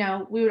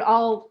would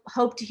all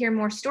hope to hear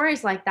more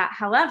stories like that.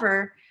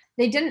 However,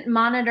 they didn't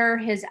monitor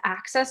his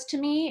access to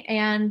me,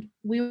 and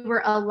we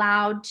were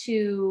allowed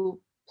to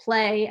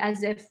play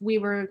as if we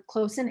were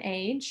close in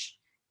age,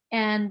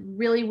 and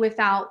really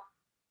without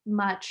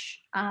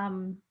much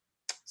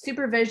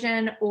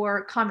supervision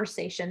or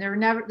conversation. There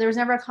was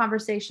never a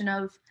conversation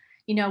of,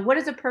 what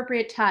is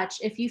appropriate touch?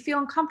 If you feel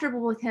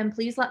uncomfortable with him,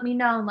 please let me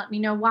know, and let me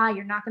know why.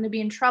 You're not going to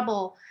be in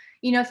trouble,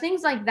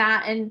 things like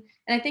that. And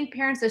I think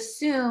parents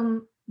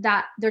assume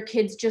that their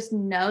kids just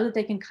know that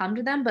they can come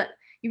to them, but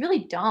you really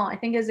don't. I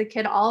think as a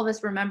kid, all of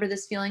us remember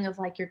this feeling of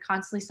like, you're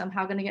constantly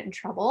somehow going to get in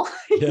trouble,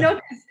 Yeah.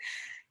 'cause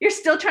you're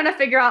still trying to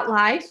figure out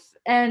life.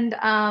 And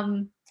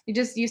you're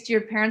just used to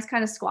your parents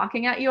kind of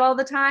squawking at you all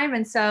the time.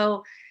 And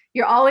so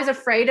you're always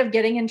afraid of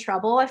getting in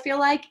trouble. I feel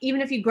like, even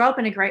if you grow up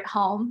in a great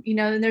home,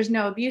 and there's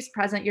no abuse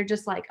present, you're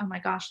just like, oh my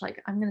gosh,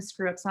 like I'm going to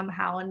screw up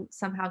somehow and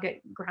somehow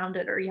get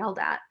grounded or yelled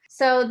at.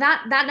 So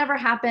that never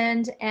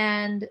happened.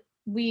 And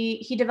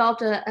he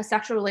developed a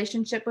sexual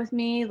relationship with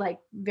me like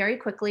very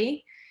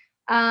quickly.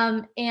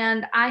 And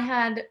I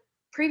had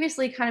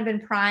previously kind of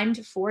been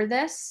primed for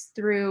this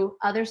through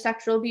other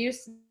sexual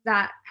abuse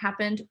that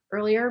happened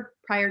earlier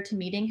prior to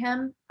meeting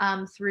him,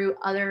 through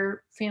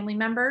other family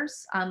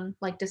members,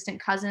 like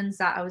distant cousins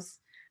that I was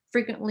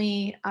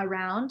frequently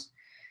around.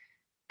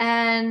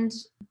 And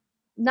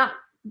not,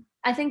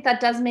 I think that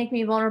does make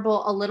me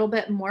vulnerable a little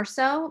bit more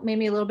so, made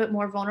me a little bit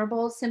more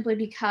vulnerable simply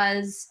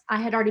because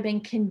I had already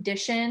been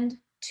conditioned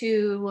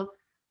to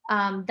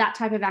that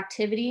type of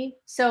activity.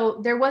 So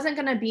there wasn't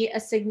going to be a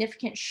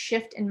significant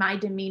shift in my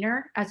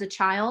demeanor as a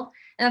child.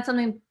 And that's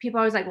something people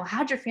are always like, well,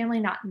 how'd your family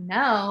not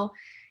know?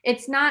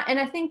 It's not. And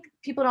I think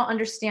people don't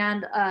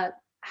understand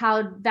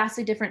how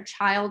vastly different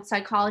child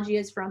psychology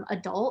is from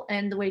adult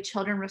and the way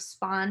children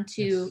respond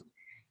to Yes.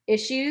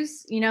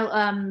 issues.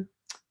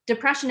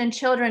 Depression in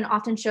children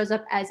often shows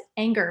up as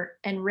anger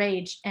and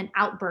rage and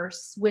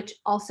outbursts, which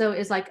also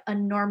is like a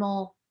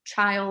normal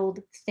child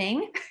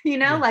thing.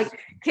 Yes. Like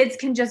kids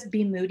can just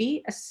be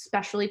moody,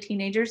 especially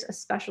teenagers,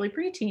 especially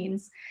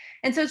preteens.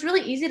 And so it's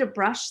really easy to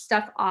brush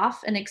stuff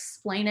off and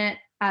explain it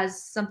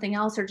as something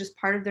else or just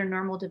part of their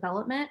normal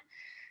development.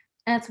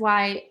 And that's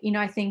why,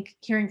 I think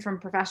hearing from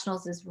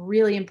professionals is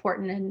really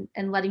important,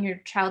 and letting your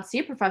child see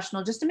a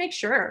professional just to make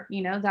sure,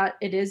 that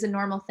it is a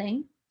normal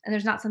thing and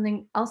there's not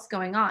something else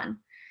going on.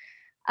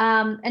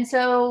 And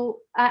so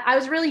I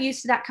was really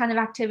used to that kind of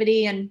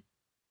activity, and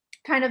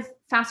kind of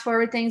fast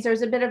forward things.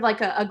 There's a bit of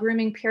like a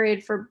grooming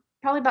period for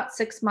probably about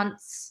 6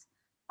 months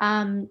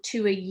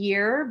to a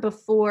year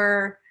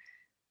before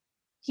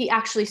he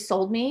actually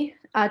sold me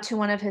to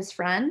one of his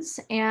friends.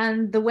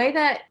 And the way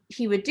that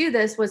he would do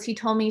this was he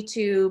told me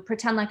to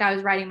pretend like I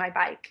was riding my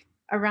bike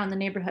around the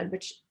neighborhood,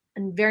 which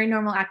a very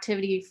normal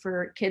activity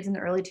for kids in the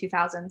early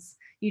 2000s.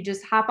 You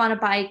just hop on a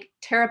bike,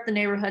 tear up the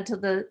neighborhood till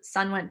the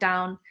sun went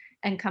down,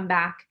 and come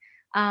back.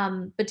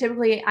 But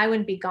typically I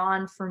wouldn't be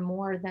gone for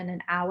more than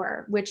an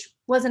hour, which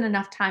wasn't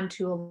enough time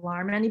to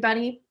alarm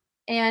anybody.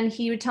 And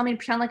he would tell me to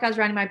pretend like I was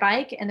riding my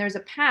bike, and there's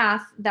a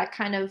path that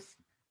kind of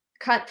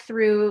cut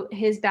through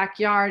his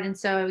backyard. And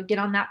so I would get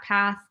on that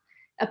path,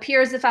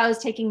 appear as if I was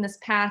taking this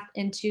path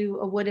into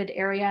a wooded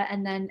area,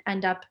 and then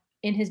end up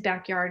in his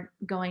backyard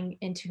going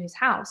into his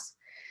house.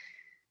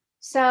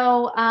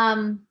 So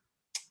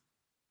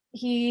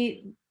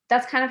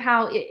that's kind of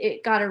how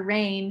it got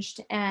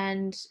arranged.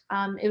 And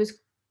it was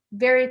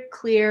very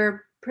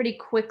clear pretty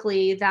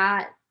quickly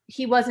that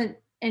he wasn't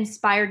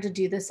inspired to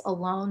do this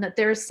alone, that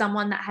there was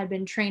someone that had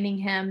been training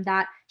him,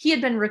 that he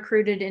had been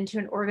recruited into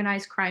an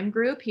organized crime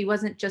group. He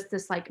wasn't just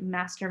this like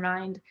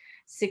mastermind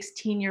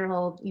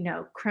 16-year-old,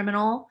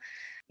 criminal.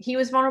 He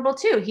was vulnerable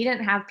too. He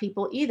didn't have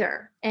people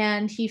either.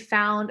 And he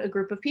found a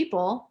group of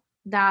people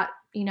that,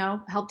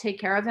 helped take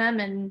care of him.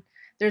 And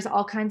there's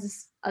all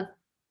kinds of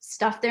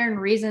stuff there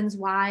and reasons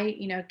why,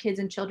 kids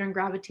and children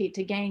gravitate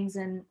to gangs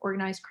and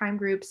organized crime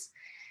groups.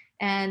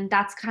 And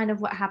that's kind of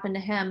what happened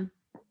to him.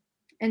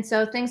 And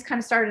so things kind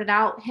of started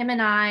out, him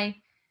and I,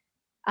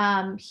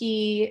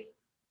 he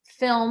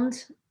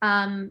filmed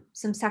some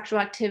sexual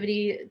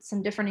activity,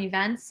 some different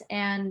events.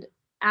 And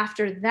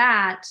after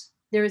that,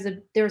 there was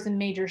a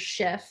major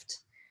shift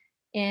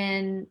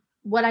in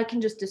what I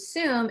can just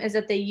assume is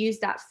that they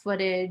used that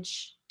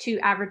footage to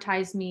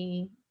advertise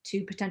me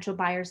to potential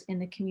buyers in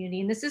the community.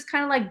 And this is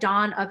kind of like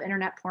dawn of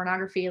internet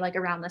pornography, like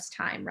around this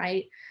time,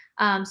 right?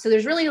 So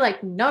there's really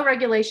like no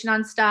regulation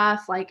on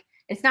stuff. Like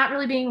it's not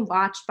really being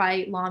watched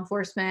by law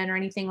enforcement or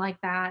anything like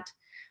that.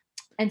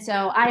 And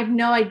so I have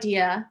no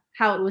idea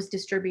how it was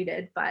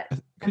distributed, but.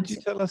 Could you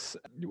tell us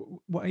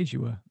what age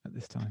you were at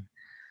this time?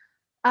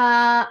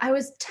 I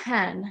was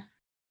 10,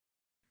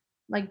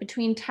 like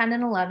between 10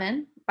 and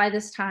 11 by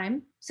this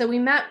time. So we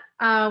met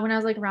when I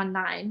was like around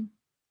 9.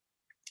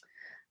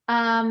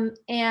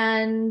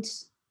 And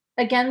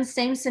again,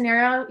 same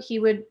scenario. He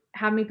would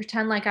have me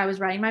pretend like I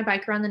was riding my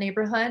bike around the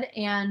neighborhood.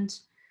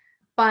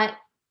 But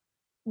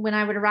when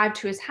I would arrive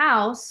to his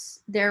house,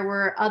 there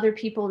were other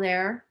people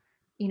there.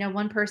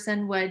 One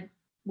person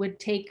would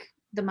take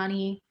the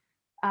money.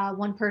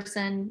 One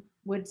person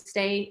would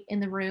stay in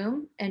the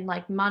room and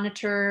like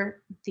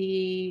monitor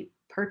the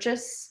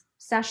purchase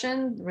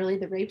session. Really,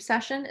 the rape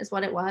session is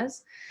what it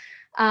was,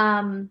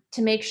 to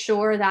make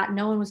sure that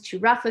no one was too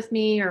rough with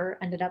me or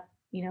ended up,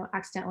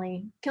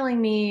 accidentally killing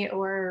me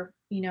or,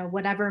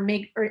 whatever,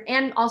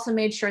 and also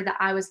made sure that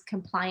I was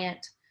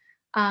compliant.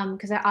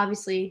 Because I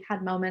obviously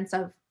had moments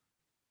of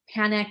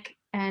panic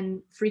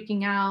and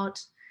freaking out.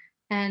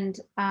 And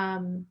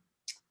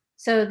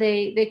so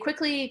they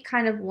quickly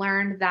kind of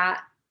learned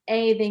that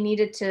they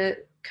needed to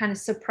kind of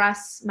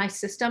suppress my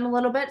system a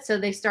little bit. So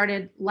they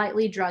started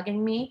lightly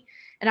drugging me.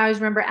 And I always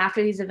remember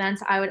after these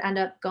events, I would end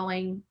up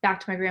going back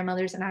to my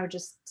grandmother's and I would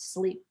just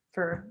sleep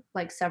for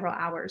like several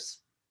hours.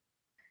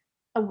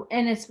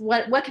 And it's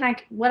what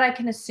I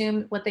can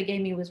assume what they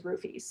gave me was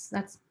roofies.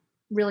 That's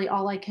really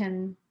all I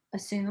can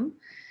assume.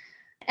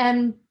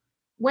 And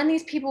when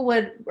these people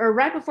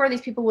right before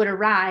these people would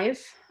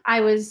arrive,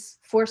 I was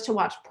forced to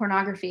watch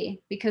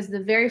pornography because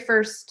the very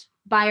first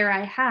buyer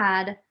I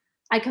had,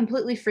 I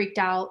completely freaked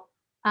out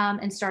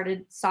and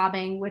started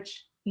sobbing,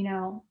 which,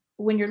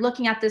 when you're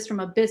looking at this from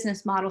a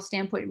business model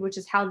standpoint, which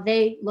is how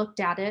they looked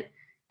at it,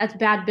 that's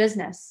bad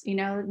business. You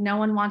know, no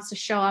one wants to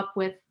show up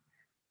with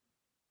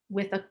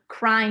a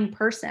crying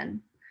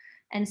person.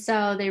 And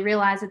so they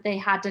realized that they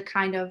had to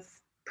kind of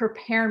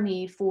prepare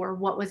me for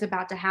what was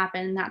about to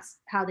happen. And that's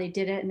how they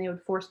did it. And they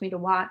would force me to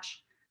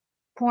watch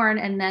porn.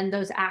 And then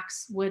those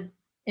acts would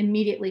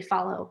immediately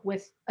follow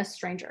with a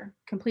stranger,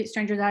 complete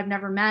stranger that I've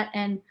never met.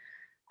 And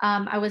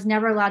I was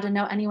never allowed to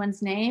know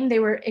anyone's name. They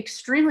were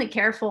extremely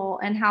careful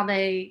in how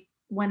they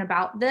went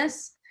about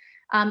this.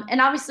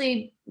 And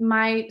obviously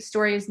my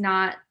story is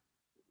not,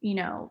 you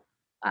know,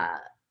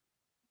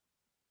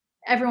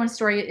 everyone's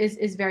story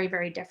is very,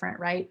 very different.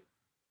 Right.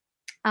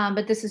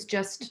 But this is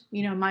just,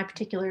 you know, my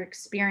particular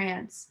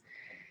experience.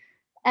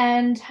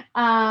 And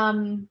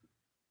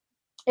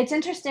it's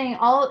interesting.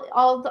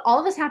 All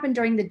of this happened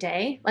during the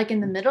day, like in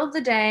the middle of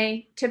the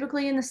day,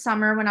 typically in the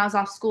summer when I was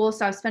off school.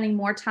 So I was spending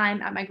more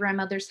time at my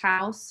grandmother's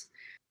house.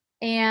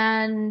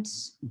 And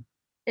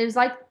it was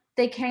like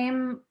they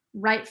came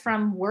right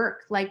from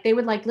work. Like they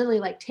would like literally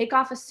like take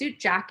off a suit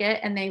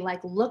jacket and they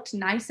like looked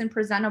nice and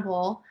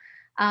presentable.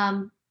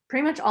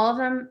 Pretty much all of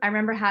them, I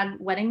remember, had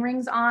wedding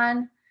rings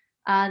on.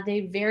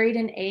 They varied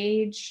in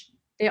age,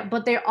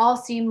 but they all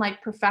seemed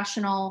like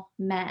professional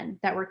men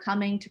that were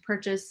coming to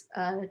purchase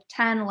a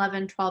 10,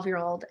 11,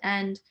 12-year-old.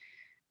 And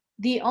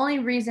the only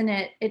reason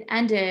it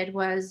ended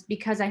was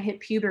because I hit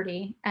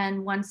puberty.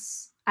 And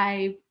once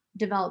I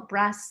developed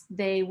breasts,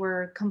 they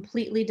were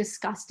completely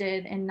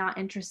disgusted and not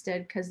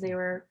interested because they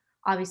were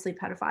obviously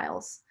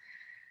pedophiles.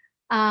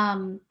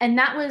 And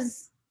that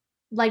was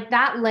like,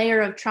 that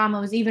layer of trauma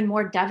was even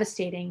more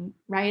devastating,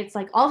 right? It's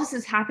like all this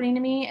is happening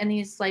to me and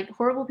these like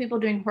horrible people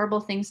doing horrible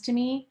things to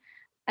me.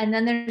 And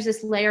then there's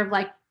this layer of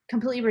like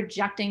completely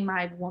rejecting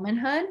my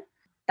womanhood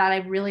that I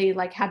really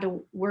like had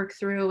to work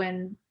through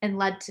and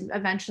led to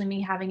eventually me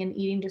having an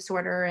eating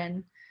disorder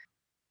and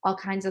all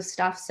kinds of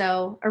stuff.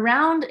 So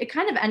around, it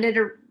kind of ended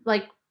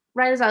like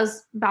right as I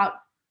was about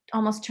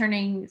almost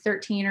turning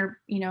 13 or,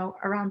 you know,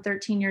 around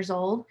 13 years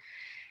old.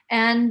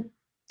 And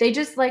they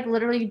just like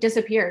literally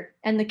disappeared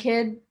and the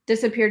kid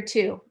disappeared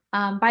too.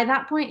 By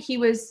that point,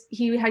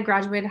 he had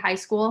graduated high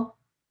school.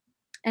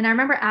 And I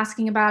remember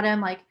asking about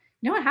him, like,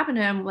 you know what happened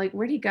to him? Like,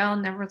 where'd he go?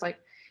 And everyone's like,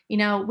 you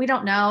know, we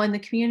don't know. In the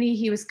community,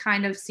 he was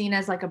kind of seen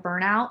as like a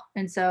burnout.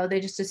 And so they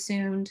just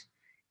assumed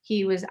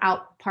he was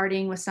out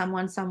partying with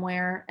someone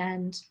somewhere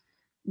and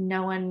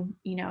no one,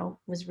 you know,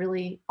 was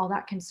really all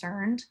that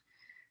concerned.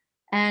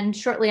 And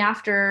shortly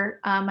after,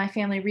 my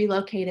family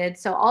relocated.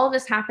 So all of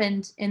this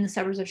happened in the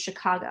suburbs of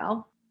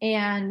Chicago.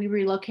 And we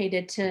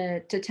relocated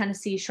to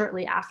Tennessee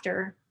shortly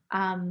after,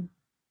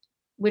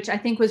 which I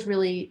think was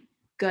really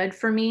good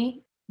for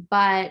me.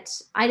 But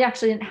I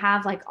actually didn't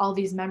have like all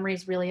these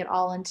memories really at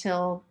all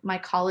until my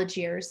college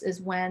years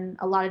is when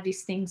a lot of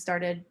these things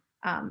started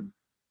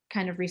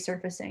kind of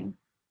resurfacing.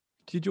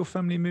 Did your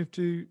family move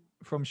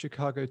from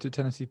Chicago to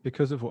Tennessee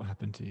because of what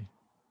happened to you?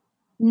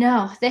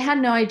 No, they had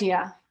no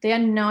idea. They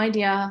had no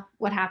idea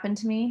what happened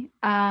to me.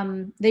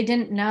 They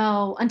didn't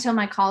know until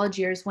my college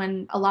years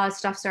when a lot of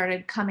stuff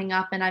started coming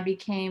up and I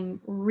became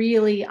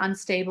really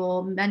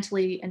unstable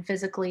mentally and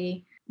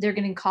physically. They're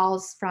getting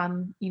calls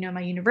from, you know,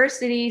 my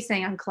university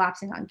saying I'm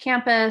collapsing on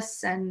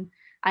campus. And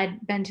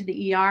I'd been to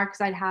the ER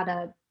because I'd had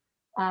a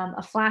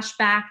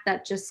flashback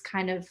that just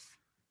kind of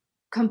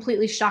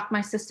completely shocked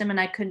my system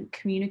and I couldn't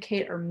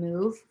communicate or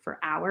move for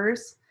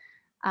hours.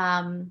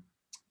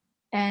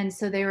 And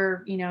so they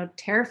were, you know,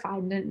 terrified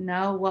and didn't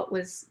know what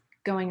was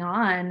going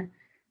on.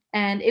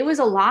 And it was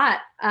a lot.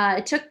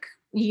 It took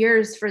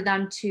years for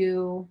them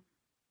to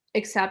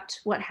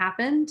accept what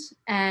happened,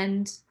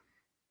 and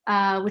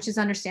which is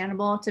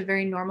understandable. It's a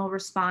very normal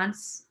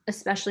response,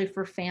 especially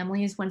for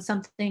families when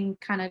something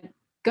kind of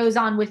goes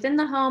on within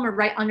the home or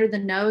right under the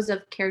nose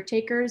of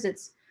caretakers.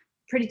 It's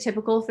pretty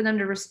typical for them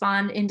to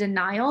respond in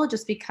denial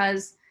just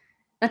because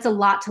that's a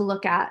lot to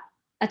look at.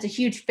 That's a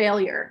huge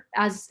failure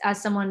as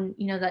someone,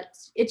 you know, that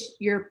it's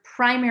your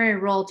primary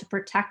role to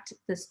protect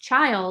this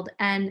child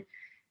and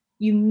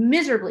you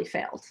miserably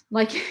failed,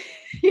 like,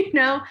 you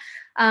know,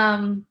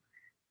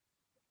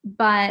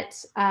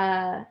 but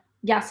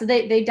yeah, so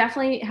they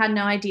definitely had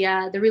no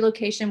idea. The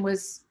relocation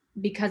was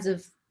because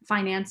of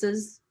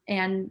finances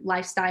and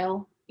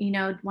lifestyle, you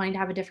know, wanting to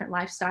have a different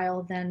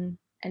lifestyle than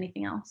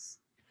anything else.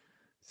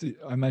 So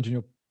I imagine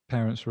your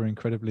parents were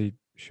incredibly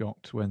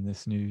shocked when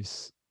this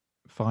news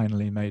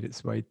finally made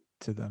its way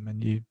to them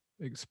and you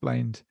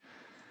explained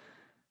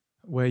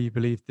where you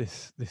believed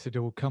this had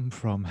all come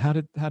from. How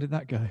did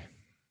that go?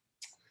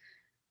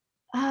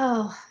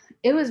 Oh,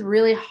 it was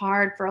really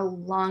hard for a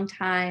long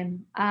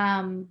time.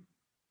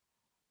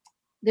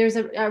 There's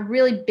a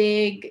really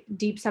big,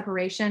 deep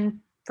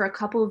separation for a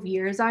couple of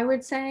years, I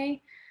would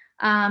say.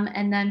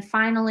 And then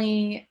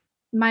finally,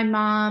 my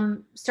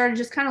mom started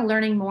just kind of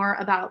learning more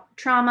about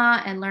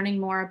trauma and learning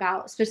more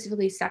about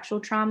specifically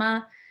sexual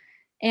trauma.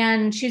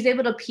 And she was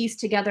able to piece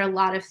together a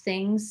lot of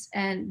things,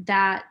 and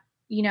that,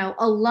 you know,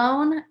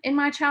 alone in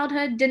my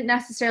childhood didn't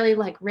necessarily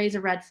like raise a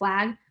red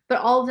flag, but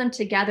all of them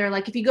together,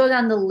 like if you go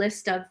down the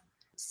list of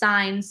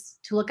signs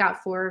to look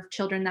out for of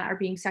children that are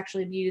being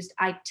sexually abused.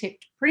 I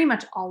ticked pretty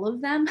much all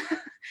of them.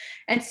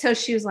 And so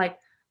she was like,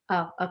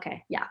 oh,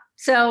 okay, yeah.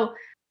 So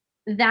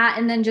that,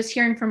 and then just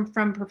hearing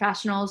from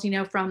professionals,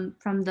 from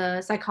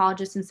the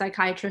psychologists and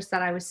psychiatrists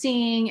that I was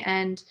seeing.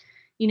 And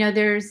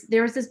there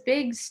was this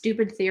big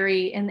stupid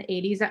theory in the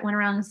 80s that went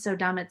around. It's so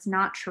dumb, it's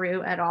not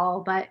true at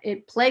all, but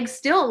it plagues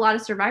still a lot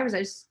of survivors. I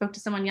just spoke to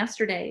someone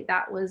yesterday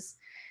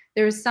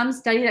there was some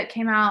study that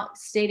came out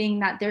stating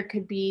that there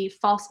could be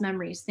false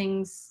memories,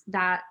 things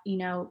that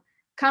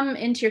come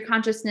into your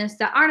consciousness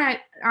that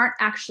aren't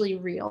actually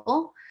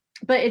real,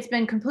 but it's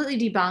been completely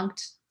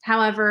debunked.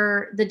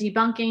 However, the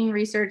debunking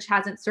research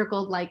hasn't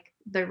circled like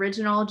the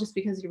original, just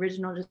because the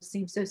original just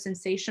seems so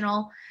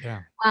sensational. Yeah.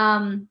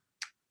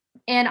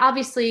 And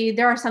obviously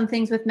there are some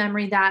things with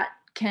memory that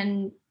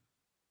can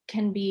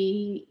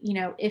be,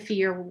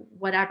 iffy or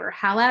whatever.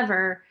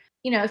 However,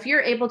 if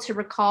you're able to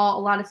recall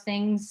a lot of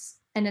things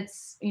and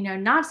it's,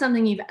 not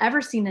something you've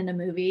ever seen in a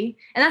movie.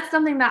 And that's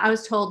something that I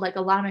was told, like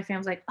a lot of my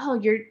family's like, oh,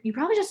 you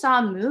probably just saw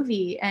a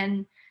movie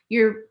and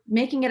you're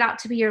making it out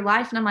to be your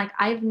life. And I'm like,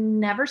 I've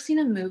never seen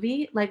a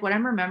movie like what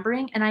I'm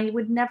remembering. And I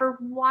would never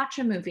watch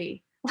a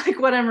movie like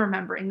what I'm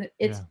remembering.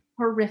 It's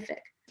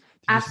horrific.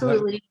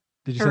 Absolutely.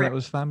 Did you say that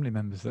was family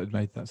members that had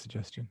made that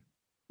suggestion?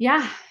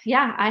 Yeah.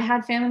 I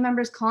had family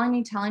members calling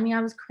me, telling me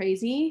I was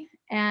crazy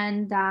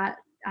and that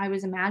I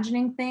was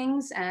imagining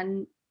things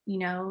and,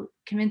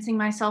 convincing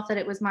myself that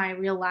it was my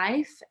real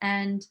life.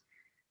 And,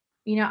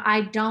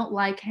 I don't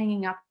like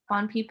hanging up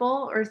on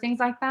people or things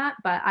like that.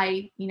 But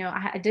I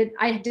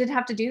did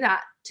have to do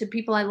that to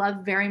people I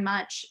love very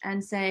much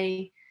and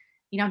say,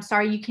 I'm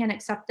sorry you can't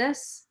accept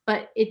this,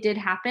 but it did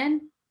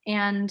happen.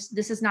 And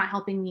this is not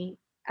helping me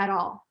at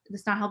all.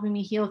 It's not helping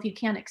me heal. If you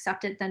can't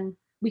accept it, then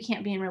we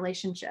can't be in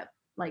relationship,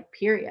 like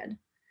period.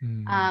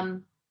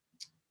 And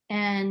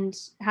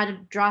had to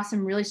draw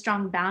some really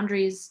strong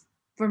boundaries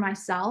for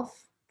myself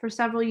for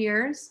several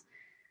years.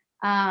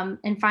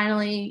 And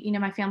finally,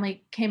 my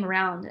family came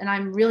around, and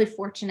I'm really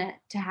fortunate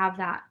to have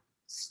that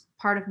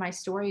part of my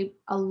story.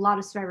 A lot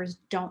of survivors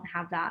don't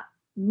have that.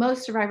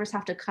 Most survivors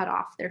have to cut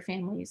off their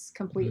families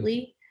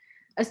completely,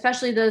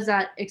 especially those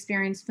that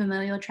experience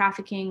familial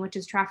trafficking, which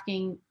is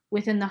trafficking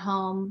within the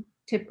home,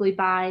 typically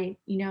by,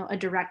 a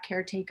direct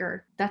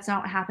caretaker. That's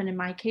not what happened in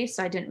my case.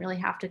 So I didn't really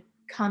have to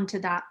come to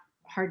that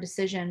hard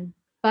decision.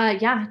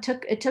 But yeah,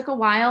 it took a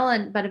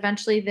while, but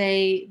eventually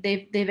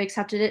they've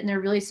accepted it, and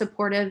they're really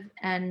supportive,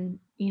 and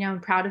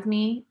I'm proud of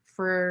me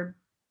for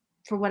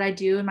what I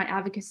do in my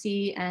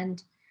advocacy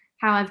and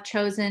how I've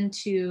chosen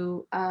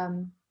to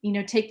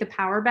take the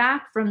power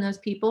back from those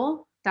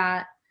people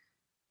that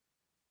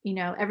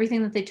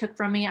everything that they took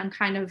from me, I'm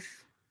kind of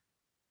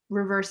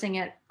reversing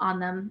it on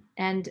them,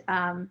 and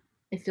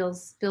it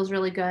feels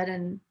really good,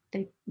 and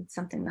it's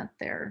something that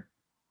they're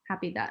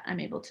happy that I'm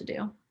able to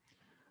do.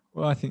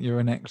 Well, I think you're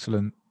an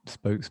excellent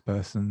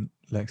spokesperson,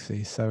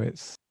 Lexie.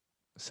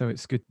 So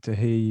it's good to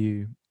hear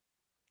you,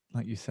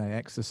 like you say,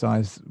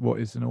 exercise what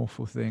is an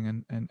awful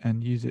thing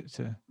and use it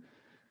to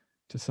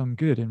some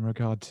good in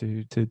regard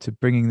to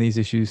bringing these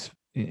issues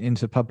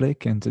into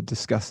public and to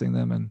discussing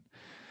them. And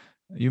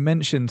you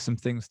mentioned some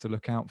things to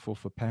look out for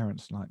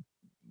parents, like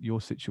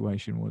your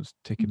situation was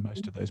ticking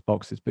most of those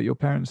boxes, but your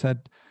parents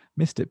had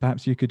missed it.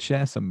 Perhaps you could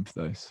share some of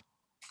those.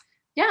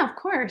 Yeah, of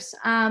course.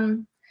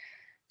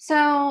 So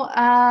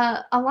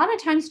a lot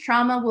of times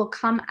trauma will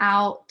come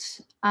out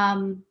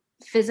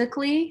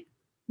physically.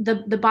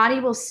 The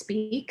body will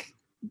speak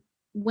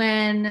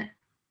when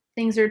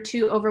things are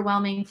too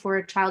overwhelming for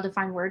a child to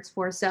find words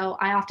for. So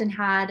I often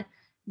had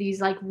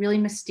these like really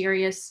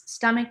mysterious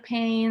stomach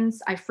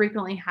pains. I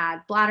frequently had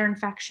bladder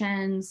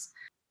infections.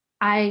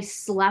 I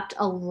slept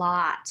a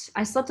lot.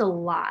 I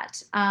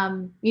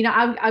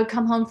would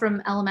come home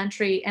from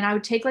elementary and I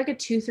would take like a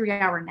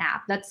 2-3 hour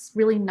nap. That's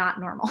really not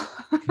normal.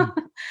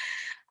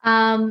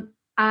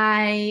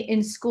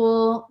 In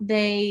school,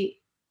 they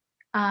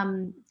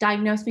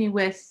diagnosed me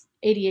with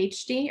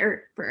ADHD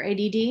or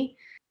ADD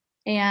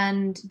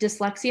and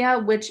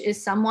dyslexia, which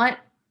is somewhat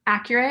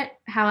accurate.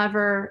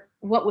 However,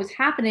 what was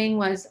happening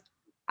was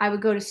I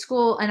would go to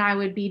school and I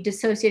would be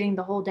dissociating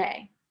the whole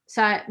day.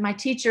 So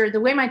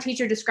the way my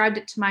teacher described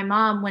it to my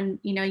mom, when,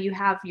 you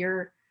have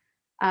your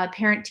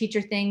parent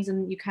teacher things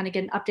and you kind of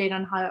get an update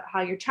on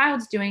how your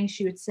child's doing,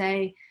 she would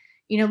say,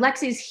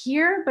 Lexie's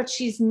here, but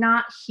she's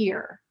not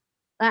here.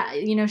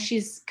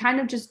 She's kind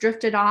of just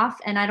drifted off,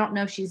 and I don't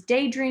know if she's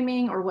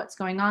daydreaming or what's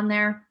going on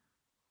there.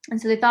 And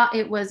so they thought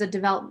it was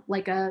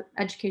a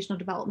educational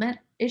development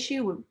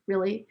issue.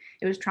 Really,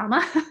 it was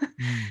trauma.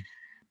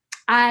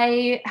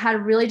 I had a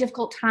really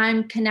difficult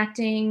time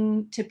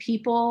connecting to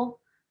people.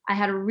 I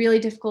had a really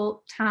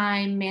difficult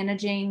time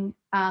managing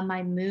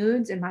my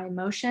moods and my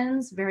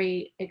emotions,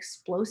 very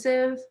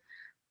explosive.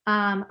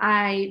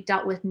 I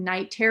dealt with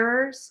night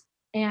terrors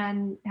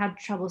and had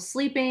trouble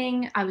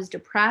sleeping. I was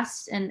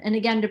depressed. And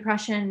again,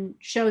 depression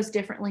shows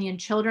differently in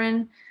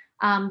children.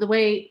 The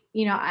way,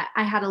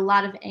 I had a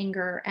lot of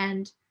anger,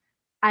 and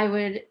I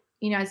would,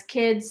 as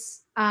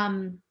kids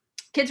are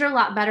a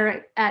lot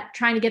better at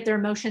trying to get their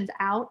emotions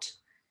out.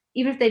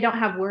 even if they don't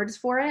have words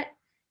for it.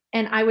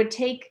 And I would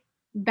take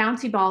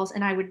bouncy balls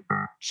and I would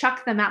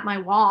chuck them at my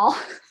wall.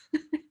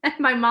 And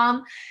my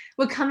mom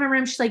would come in the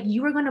room. She's like,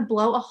 "You are going to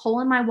blow a hole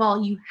in my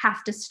wall. You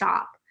have to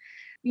stop."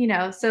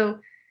 So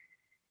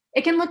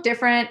it can look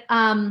different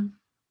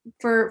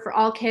for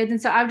all kids.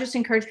 And so I would just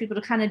encourage people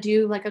to kind of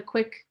do like a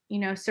quick,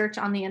 search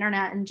on the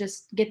internet and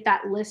just get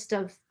that list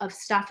of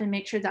stuff and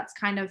make sure that's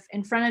kind of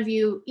in front of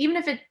you. Even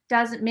if it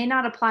may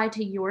not apply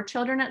to your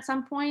children at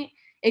some point,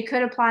 it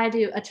could apply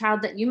to a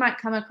child that you might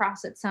come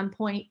across at some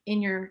point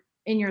in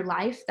your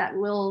life that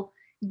will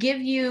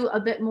give you a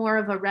bit more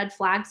of a red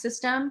flag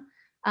system.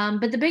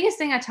 But the biggest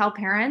thing I tell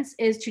parents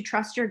is to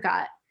trust your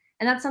gut.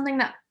 And that's something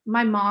that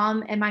my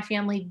mom and my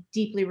family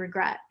deeply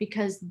regret,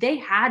 because they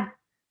had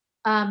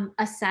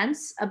a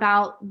sense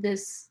about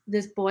this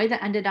boy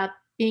that ended up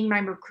being my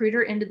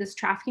recruiter into this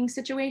trafficking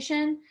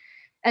situation,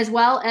 as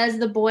well as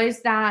the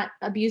boys that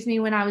abused me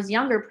when I was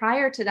younger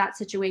prior to that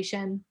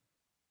situation.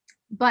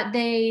 But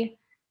they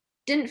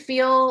didn't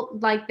feel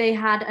like they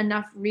had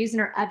enough reason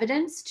or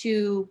evidence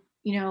to,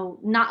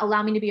 not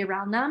allow me to be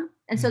around them.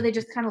 And so they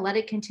just kind of let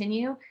it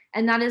continue.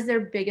 And that is their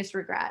biggest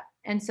regret.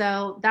 And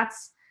so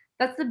that's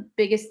the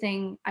biggest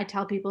thing I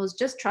tell people is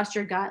just trust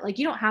your gut. Like,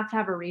 you don't have to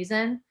have a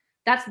reason.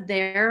 That's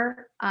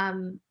there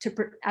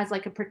as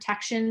like a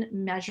protection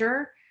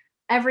measure.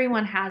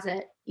 Everyone has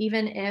it,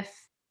 even if,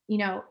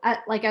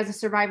 like as a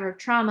survivor of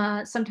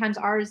trauma, sometimes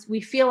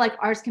we feel like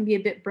ours can be a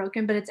bit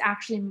broken, but it's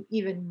actually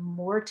even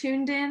more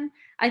tuned in,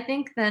 I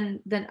think, than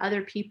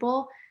other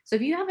people. So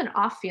if you have an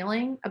off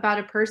feeling about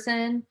a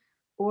person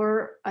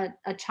or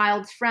a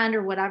child's friend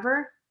or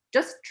whatever,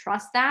 just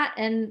trust that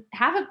and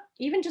have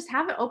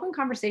open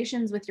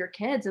conversations with your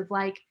kids of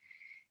like,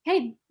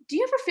 "Hey, do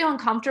you ever feel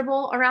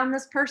uncomfortable around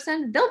this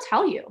person?" They'll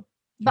tell you.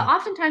 But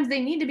oftentimes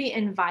they need to be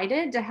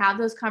invited to have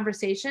those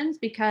conversations,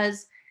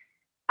 because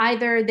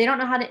either they don't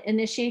know how to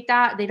initiate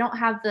that, they don't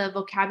have the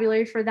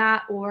vocabulary for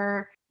that,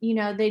 or,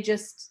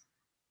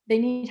 they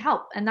need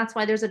help. And that's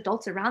why there's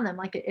adults around them.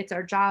 Like, it's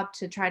our job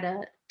to try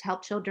to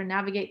help children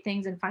navigate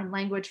things and find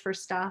language for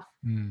stuff.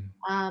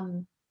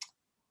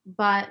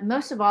 But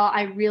most of all,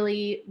 I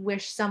really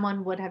wish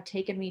someone would have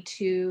taken me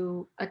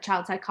to a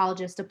child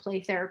psychologist, a play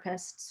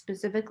therapist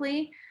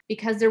specifically,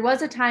 because there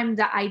was a time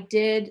that I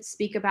did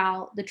speak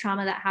about the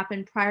trauma that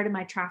happened prior to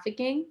my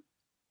trafficking.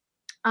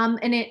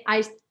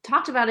 I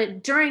talked about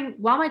it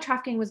while my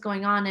trafficking was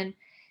going on. And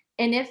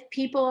if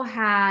people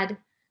had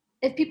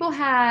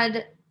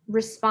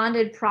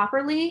responded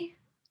properly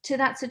to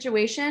that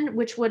situation,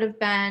 which would have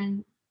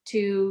been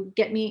to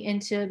get me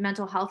into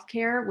mental health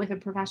care with a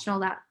professional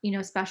that,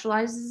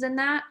 specializes in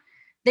that,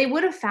 they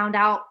would have found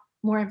out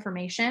more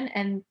information,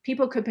 and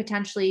people could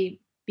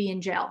potentially be in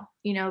jail,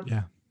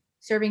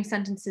 serving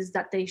sentences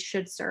that they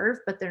should serve,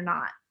 but they're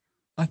not.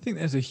 I think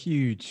there's a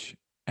huge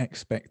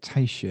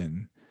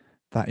expectation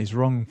that is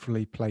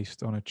wrongfully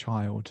placed on a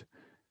child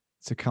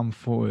to come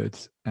forward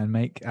and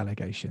make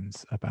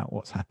allegations about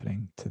what's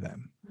happening to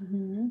them.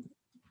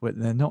 When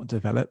they're not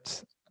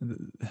developed,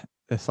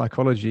 the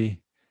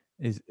psychology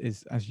is,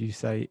 as you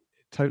say,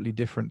 totally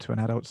different to an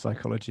adult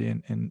psychology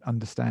in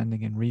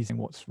understanding and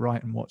reasoning what's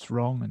right and what's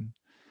wrong. And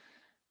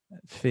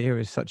fear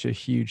is such a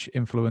huge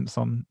influence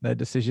on their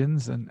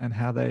decisions and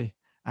how they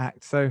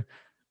act. So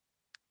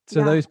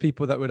those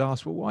people that would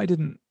ask, well, why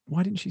didn't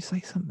she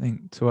say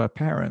something to her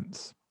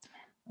parents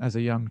as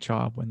a young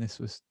child when this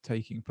was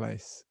taking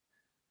place?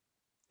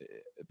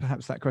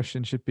 Perhaps that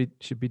question should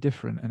be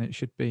different, and it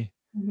should be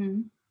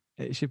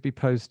it should be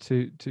posed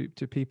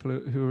to people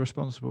who are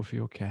responsible for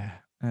your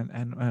care.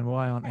 And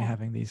why aren't they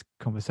having these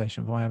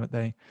conversations? Why haven't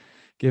they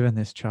given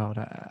this child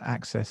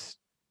access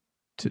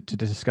to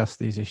discuss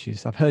these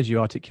issues? I've heard you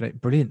articulate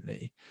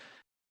brilliantly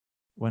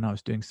when I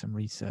was doing some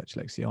research,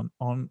 Lexie,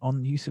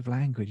 on use of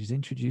language, is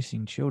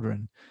introducing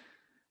children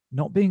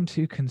not being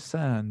too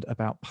concerned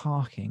about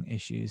parking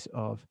issues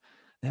of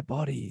their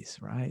bodies,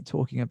 right?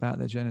 Talking about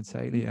their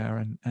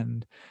genitalia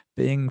and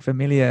being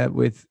familiar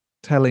with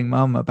telling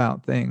mum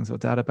about things or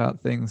dad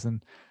about things,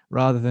 and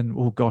rather than,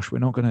 oh gosh, we're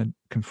not going to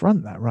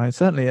confront that, right?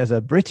 Certainly as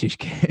a British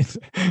kid,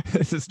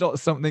 this is not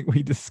something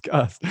we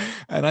discussed.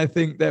 And I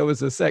think there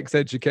was a sex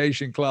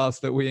education class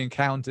that we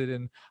encountered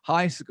in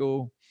high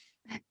school.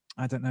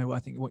 I don't know, I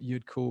think what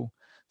you'd call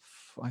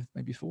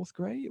maybe fourth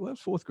grade. Well,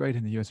 fourth grade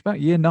in the US,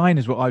 about year 9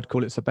 is what I'd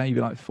call it. So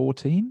maybe like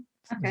 14.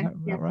 Okay. Is that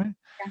about right?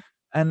 Yeah.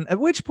 And at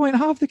which point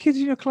half the kids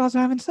in your class are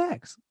having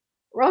sex.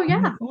 Oh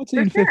yeah,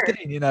 14,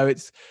 15,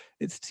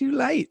 it's too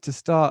late to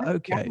start.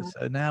 Okay,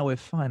 so now we're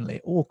finally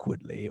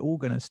awkwardly all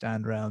going to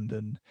stand around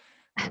and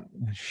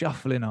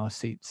shuffle in our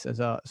seats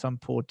as some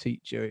poor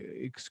teacher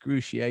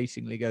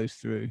excruciatingly goes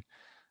through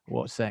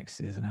what sex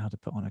is and how to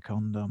put on a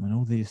condom and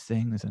all these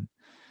things. And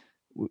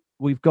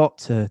we've got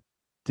to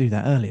do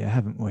that earlier,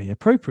 haven't we?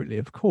 Appropriately,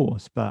 of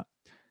course, but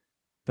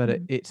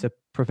it's a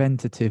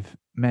preventative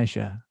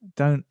measure.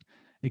 Don't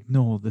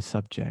ignore the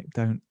subject.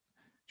 Don't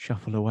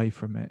shuffle away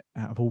from it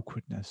out of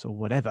awkwardness or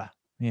whatever,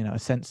 a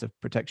sense of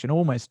protection.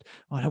 Almost,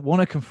 I don't want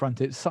to confront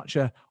it. It's such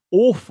a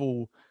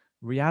awful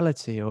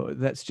reality, or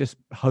let's just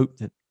hope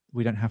that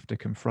we don't have to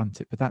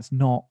confront it. But that's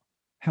not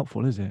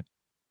helpful, is it?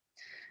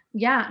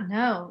 Yeah,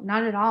 no,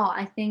 not at all.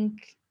 I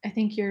think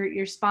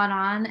you're spot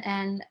on.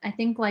 And I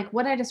think like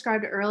what I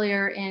described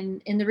earlier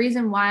in the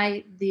reason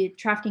why the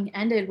trafficking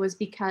ended was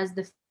because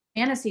the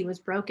fantasy was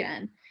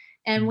broken.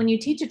 And when you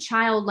teach a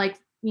child like,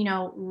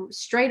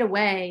 straight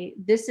away,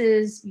 this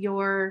is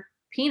your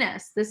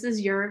penis, this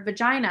is your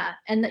vagina,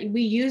 and that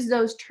we use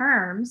those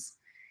terms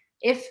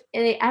if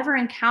they ever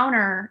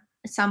encounter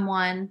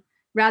someone,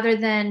 rather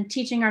than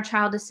teaching our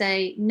child to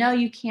say, no,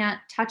 you can't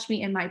touch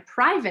me in my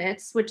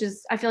privates, which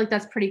is, I feel like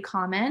that's pretty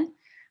common.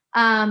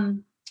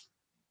 Um,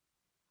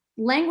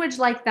 Language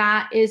like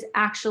that is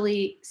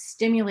actually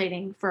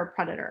stimulating for a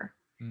predator.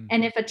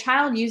 And if a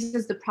child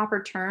uses the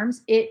proper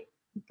terms, it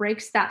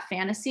breaks that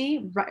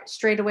fantasy right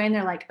straight away. And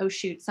they're like, oh,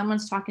 shoot,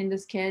 someone's talking to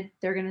this kid.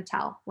 They're going to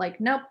tell. Like,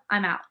 nope,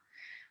 I'm out.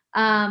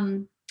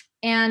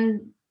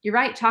 And you're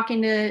right,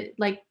 talking to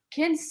like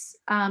kids,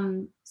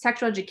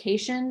 sexual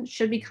education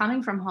should be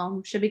coming from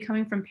home, should be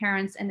coming from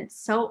parents. And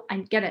I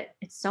get it.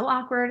 It's so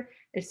awkward.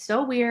 It's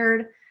so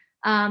weird.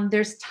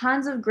 There's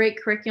tons of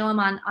great curriculum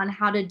on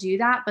how to do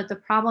that. But the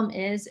problem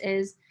is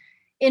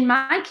in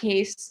my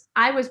case,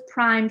 I was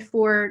primed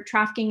for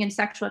trafficking and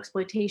sexual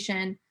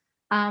exploitation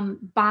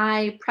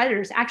by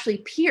predators, actually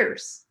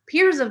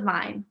peers of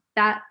mine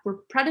that were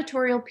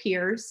predatory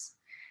peers.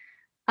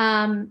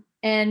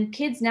 And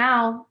kids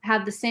now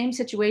have the same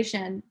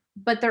situation,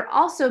 but they're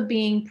also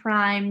being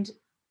primed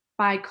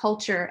by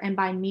culture and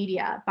by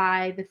media,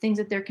 by the things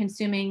that they're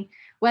consuming,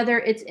 whether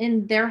it's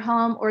in their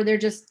home or they're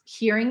just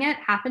hearing it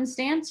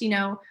happenstance,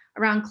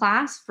 around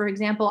class. For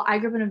example, I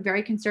grew up in a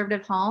very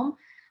conservative home.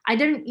 I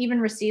didn't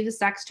even receive the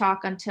sex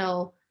talk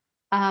until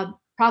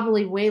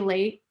probably way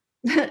late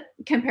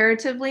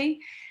comparatively.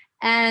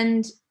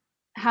 And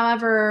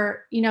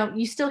however,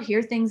 you still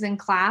hear things in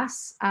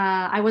class.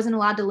 I wasn't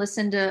allowed to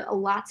listen to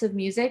lots of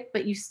music,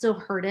 but you still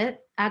heard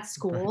it at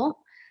school. Right.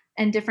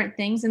 And different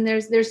things. And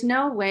there's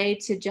no way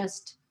to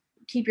just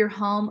keep your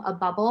home a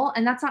bubble.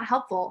 And that's not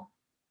helpful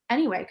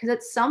anyway, because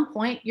at some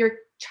point your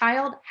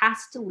child has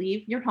to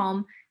leave your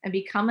home and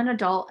become an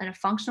adult and a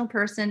functional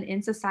person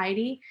in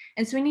society.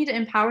 And so we need to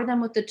empower them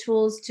with the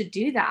tools to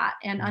do that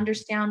and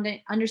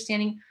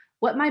understanding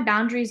what my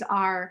boundaries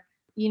are.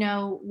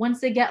 Once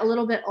they get a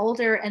little bit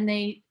older and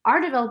they are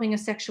developing a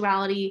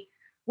sexuality,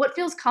 what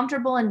feels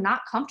comfortable and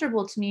not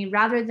comfortable to me,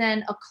 rather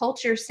than a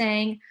culture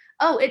saying,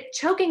 oh,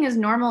 choking is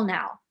normal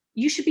now.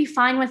 You should be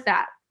fine with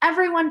that.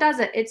 Everyone does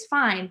it. It's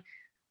fine.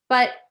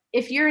 But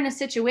if you're in a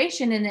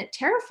situation and it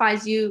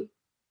terrifies you,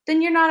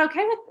 then you're not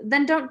okay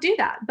then don't do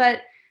that.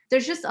 But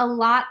there's just a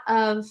lot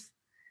of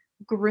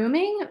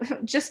grooming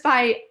just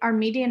by our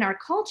media and our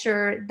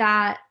culture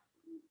that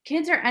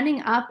kids are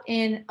ending up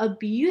in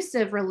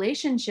abusive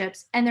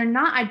relationships and they're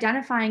not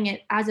identifying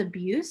it as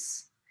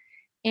abuse.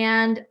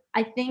 And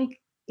I think,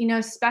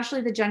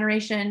 especially the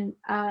generation,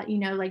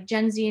 like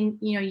Gen Z and,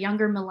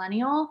 younger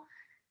millennial,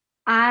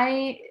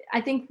 I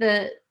think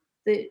the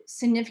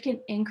significant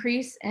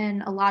increase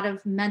in a lot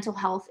of mental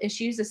health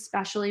issues,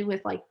 especially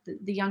with like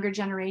the younger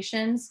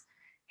generations,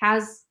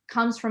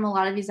 comes from a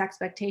lot of these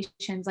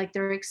expectations. Like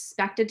they're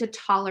expected to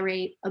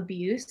tolerate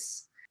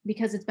abuse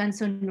because it's been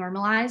so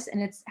normalized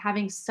and it's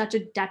having such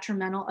a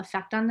detrimental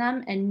effect on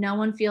them. And no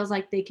one feels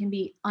like they can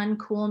be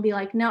uncool and be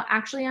like, no,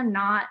 actually, I'm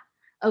not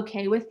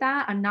okay with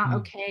that. I'm not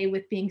okay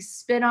with being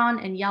spit on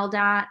and yelled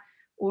at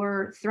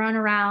or thrown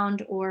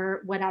around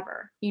or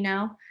whatever,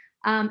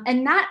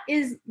 and that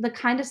is the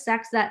kind of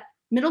sex that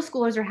middle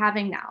schoolers are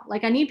having now.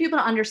 Like, I need people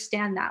to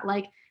understand that.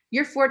 Like,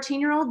 your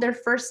 14-year-old, their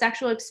first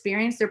sexual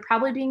experience, they're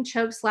probably being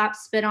choked, slapped,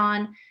 spit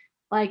on,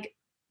 like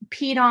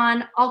peed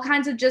on, all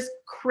kinds of just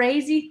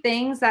crazy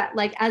things that,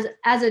 like, as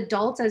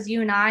adults, as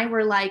you and I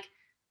were like,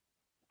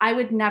 I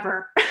would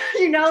never,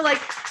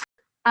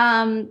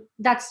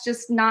 that's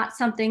just not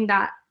something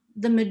that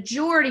the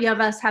majority of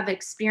us have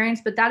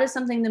experienced, but that is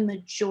something the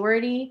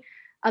majority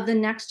of the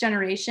next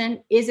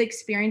generation is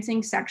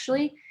experiencing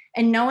sexually.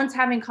 And no one's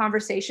having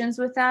conversations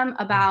with them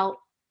about,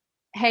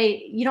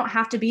 hey, you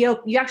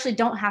actually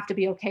don't have to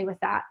be okay with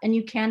that. And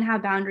you can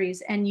have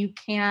boundaries, and you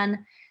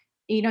can,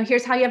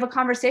 here's how you have a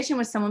conversation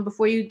with someone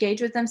before you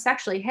engage with them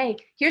sexually. Hey,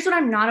 here's what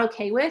I'm not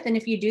okay with. And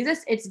if you do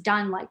this, it's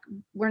done. Like,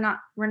 we're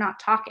not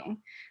talking.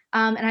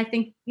 And I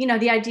think,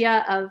 the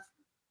idea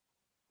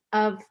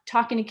of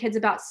talking to kids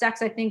about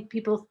sex, I think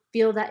people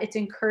feel that it's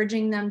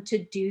encouraging them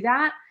to do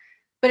that,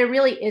 but it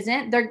really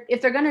isn't.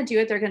 If they're going to do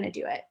it, they're going to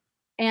do it.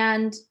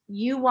 And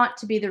you want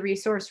to be the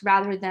resource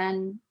rather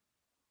than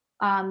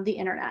the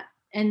internet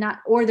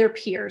or their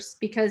peers,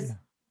 because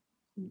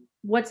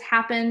what's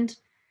happened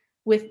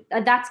with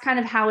that's kind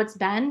of how it's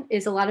been,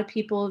 is a lot of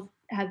people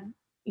have,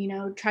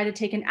 tried to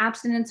take an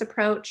abstinence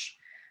approach.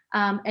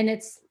 And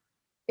it's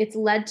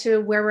led to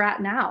where we're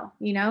at now,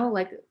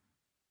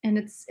 and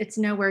it's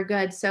nowhere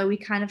good. So we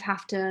kind of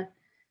have to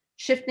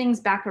shift things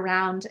back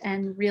around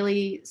and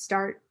really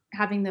start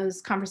having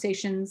those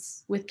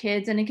conversations with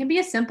kids. And it can be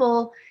a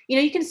simple,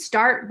 you can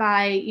start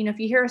by, if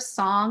you hear a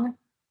song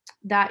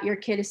that your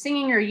kid is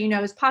singing or,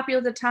 is popular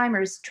at the time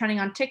or is trending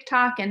on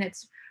TikTok and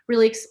it's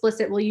really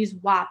explicit, we'll use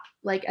WAP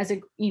like as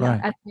a, you know,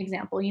 Right. as an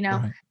example, you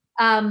know,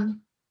 Right.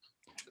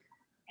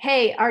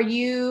 hey, are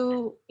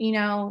you, you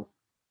know,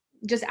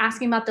 just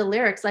asking about the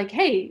lyrics, like,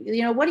 hey,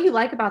 you know, what do you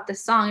like about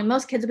this song? And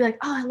most kids will be like,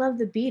 oh, I love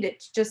the beat.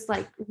 It's just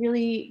like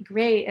really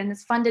great. And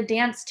it's fun to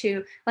dance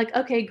to. Like,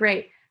 okay,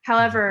 great.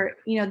 However,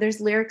 you know,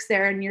 there's lyrics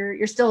there and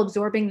you're still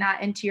absorbing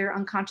that into your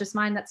unconscious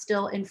mind. That's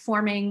still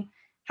informing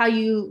how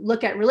you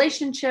look at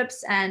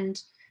relationships and,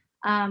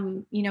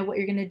 you know, what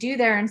you're going to do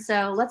there. And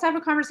so let's have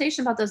a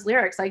conversation about those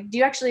lyrics. Like, do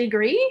you actually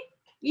agree,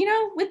 you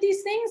know, with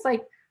these things?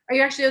 Like, are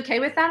you actually okay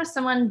with that? If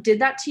someone did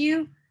that to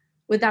you,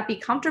 would that be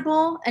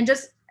comfortable? And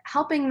just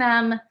helping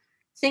them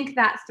think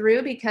that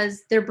through,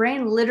 because their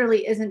brain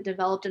literally isn't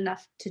developed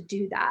enough to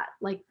do that.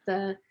 Like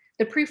the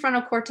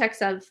prefrontal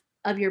cortex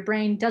of your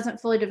brain doesn't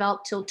fully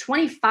develop till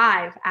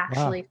 25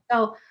 actually.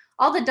 Wow. So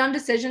all the dumb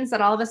decisions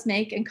that all of us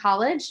make in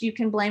college, you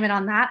can blame it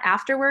on that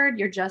afterward.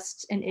 You're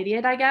just an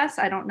idiot, I guess.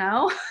 I don't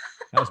know.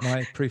 That was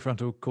my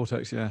prefrontal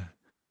cortex. Yeah.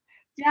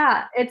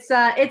 Yeah,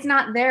 it's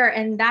not there,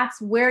 and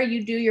that's where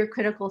you do your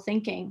critical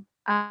thinking.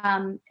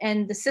 And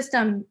the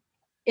system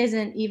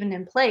isn't even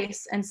in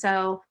place. And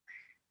so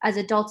as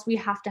adults, we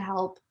have to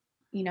help,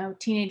 you know,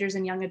 teenagers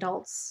and young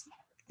adults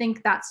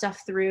think that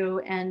stuff through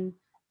and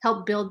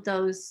help build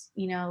those,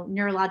 you know,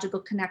 neurological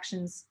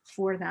connections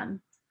for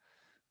them.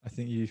 I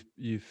think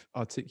you've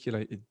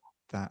articulated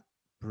that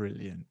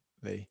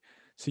brilliantly.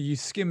 So you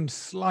skimmed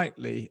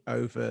slightly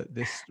over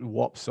this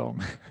WAP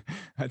song.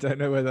 I don't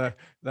know whether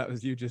that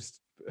was you just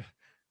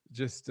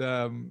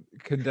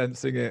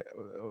condensing it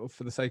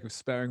for the sake of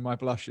sparing my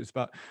blushes,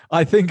 but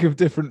I think of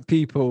different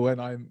people when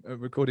I'm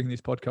recording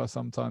these podcasts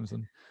sometimes,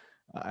 and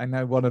I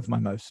know one of my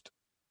most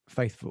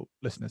faithful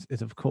listeners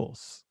is, of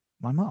course,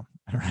 my mum,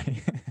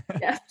 right?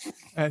 Yes.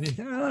 And you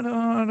don't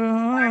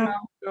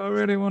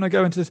really want to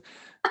go into this,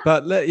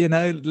 but let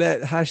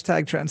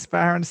hashtag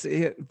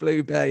transparency at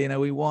Blue Bear. You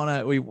know, we want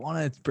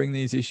to bring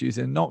these issues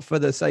in, not for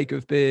the sake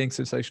of being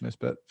sensationalist,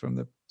 but from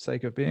the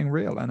sake of being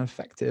real and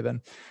effective.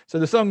 And so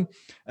the song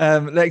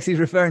Lexie's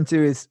referring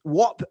to is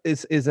WAP,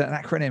 is an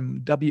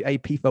acronym,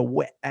 WAP, for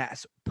wet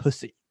ass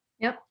pussy.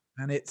 Yep.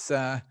 And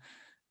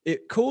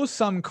it caused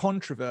some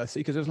controversy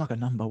because it was like a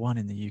 #1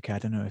 in the UK. I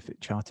don't know if it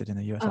charted in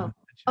the US.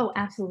 Oh,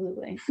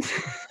 absolutely.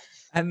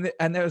 And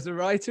there was a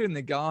writer in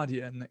The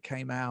Guardian that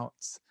came out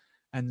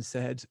and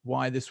said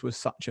why this was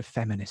such a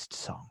feminist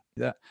song,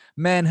 that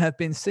men have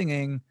been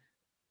singing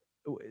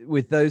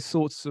with those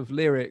sorts of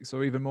lyrics,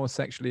 or even more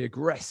sexually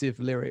aggressive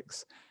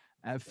lyrics,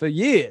 for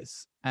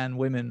years, and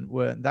women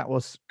that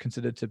was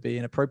considered to be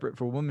inappropriate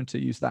for a woman to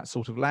use that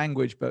sort of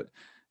language, but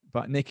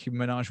Nicki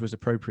Minaj was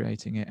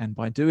appropriating it, and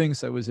by doing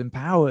so was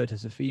empowered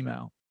as a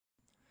female.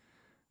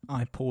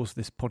 I paused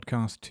this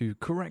podcast to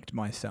correct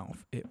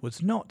myself. It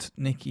was not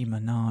Nicki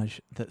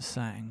Minaj that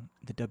sang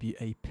the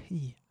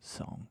WAP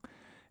song.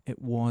 It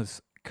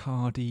was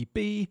Cardi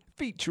B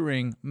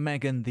featuring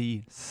Megan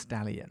Thee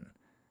Stallion.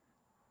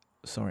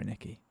 Sorry,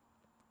 Nicki.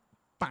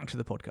 Back to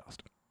the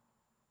podcast.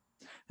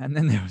 And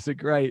then there was a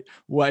great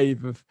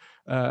wave of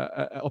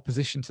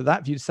opposition to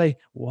that view, to say,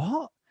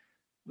 what?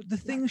 The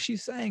things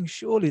she's saying,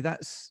 surely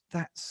that's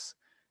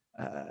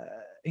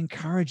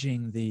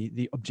encouraging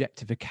the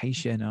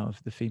objectification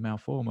of the female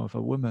form, of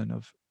a woman,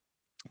 of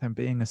them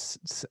being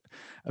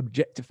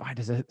objectified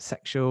as a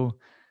sexual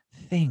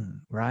thing,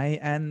 right?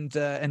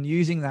 And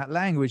using that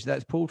language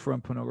that's pulled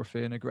from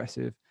pornography and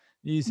aggressive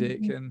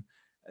music. Mm-hmm. And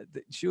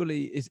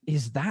surely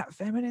is that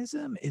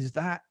feminism? Is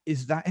that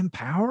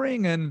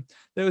empowering? And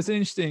there was an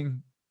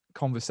interesting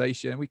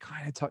conversation. We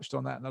kind of touched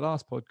on that in the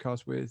last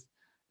podcast with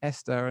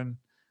Esther, and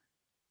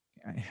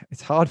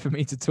it's hard for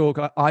me to talk.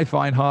 I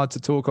find hard to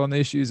talk on the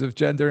issues of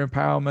gender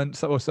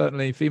empowerment, or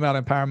certainly female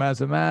empowerment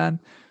as a man.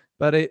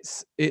 But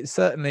it's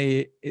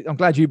certainly, I'm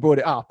glad you brought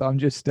it up. I'm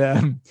just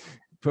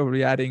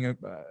probably adding an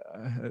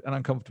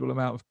uncomfortable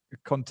amount of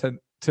content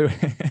to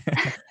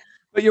it.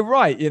 But you're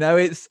right. You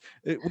know,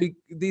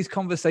 these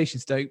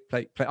conversations don't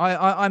play.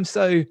 I'm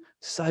so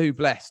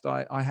blessed.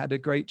 I had a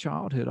great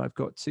childhood. I've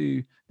got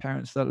 2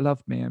 parents that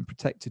loved me and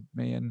protected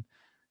me. And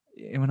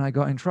when I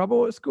got in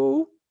trouble at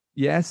school,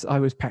 yes, I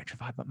was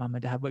petrified, but mum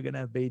and dad were going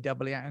to be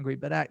doubly angry.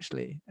 But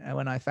actually,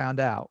 when I found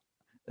out,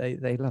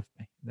 they loved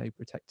me. They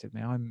protected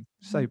me. I'm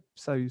so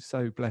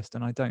blessed,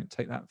 and I don't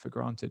take that for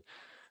granted.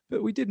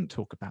 But we didn't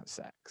talk about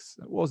sex.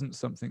 It wasn't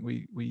something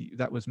we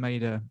that was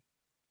made a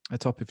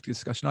topic of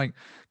discussion. I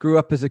grew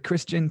up as a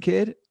Christian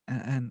kid,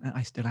 and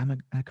I still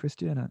am a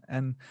Christian.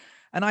 And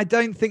I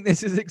don't think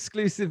this is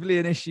exclusively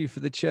an issue for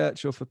the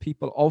church or for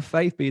people of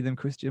faith, be them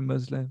Christian,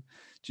 Muslim,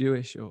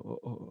 Jewish,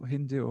 or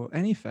Hindu, or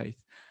any faith.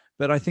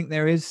 But I think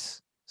there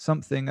is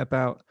something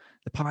about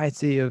the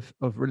piety of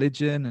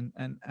religion,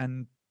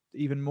 and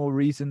even more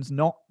reasons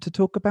not to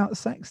talk about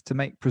sex, to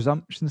make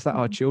presumptions that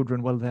our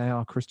children, well, they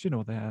are Christian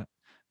or they're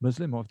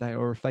Muslim or they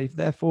are a faith,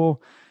 therefore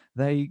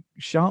they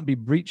shan't be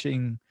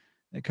breaching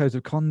codes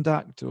of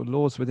conduct or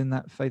laws within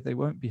that faith. They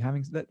won't be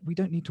having that. We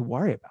don't need to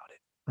worry about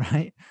it,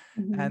 right?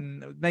 Mm-hmm.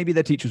 And maybe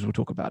their teachers will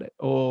talk about it,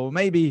 or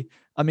maybe,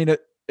 I mean,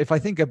 if I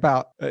think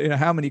about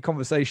how many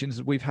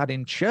conversations we've had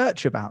in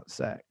church about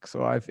sex,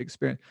 or I've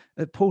experienced,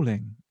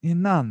 appalling,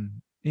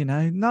 none,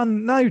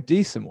 no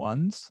decent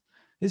ones.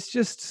 It's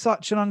just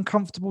such an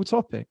uncomfortable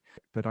topic.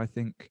 But I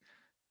think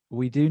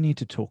we do need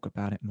to talk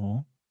about it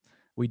more.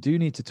 We do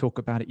need to talk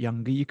about it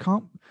younger. You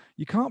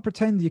can't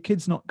pretend your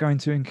kid's not going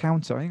to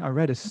encounter. I think I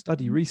read a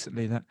study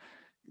recently that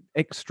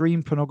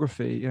extreme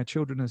pornography,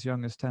 children as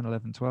young as 10,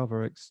 11, 12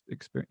 are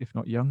if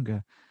not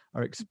younger,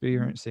 are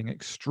experiencing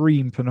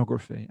extreme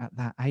pornography at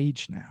that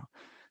age now.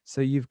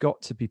 So you've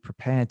got to be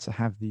prepared to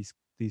have these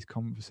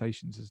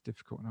conversations, as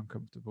difficult and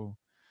uncomfortable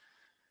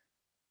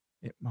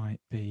it might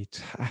be.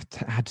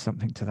 To add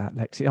something to that,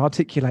 Lexie,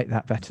 articulate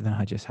that better than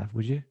I just have,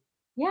 would you?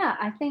 Yeah,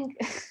 I think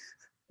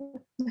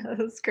no,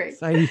 that's great.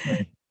 Save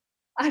me.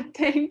 I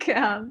think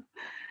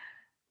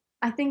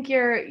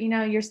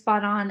you're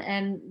spot on,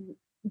 and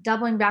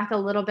doubling back a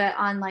little bit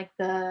on like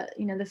the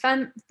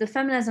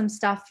feminism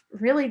stuff.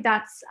 Really,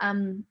 that's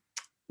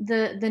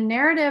the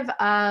narrative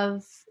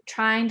of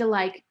trying to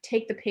like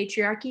take the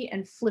patriarchy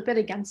and flip it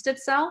against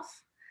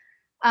itself.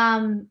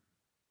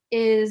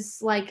 Is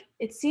like,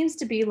 it seems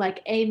to be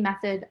like a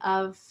method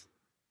of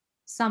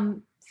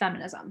some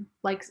feminism,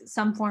 like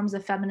some forms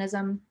of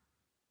feminism,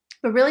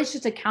 but really it's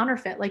just a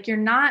counterfeit. Like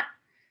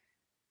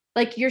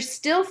you're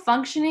still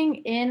functioning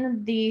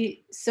in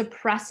the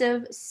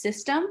suppressive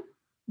system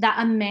that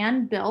a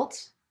man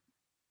built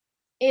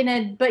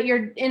but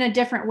you're in a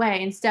different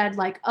way. Instead,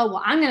 like, oh,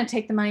 well, I'm going to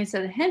take the money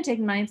instead of him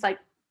taking the money. It's like,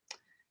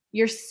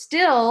 you're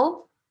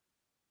still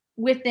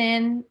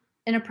within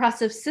an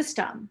oppressive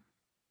system,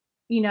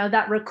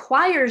 that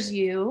requires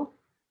you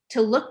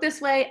to look this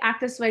way, act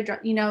this way,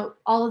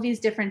 all of these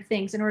different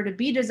things in order to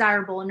be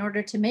desirable, in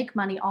order to make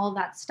money, all of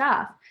that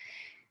stuff.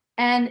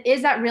 And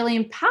is that really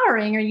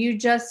empowering? Or you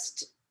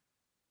just,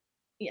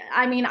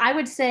 I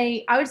would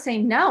say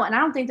no. And I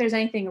don't think there's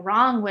anything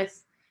wrong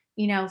with,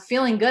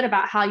 feeling good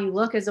about how you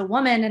look as a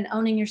woman and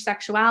owning your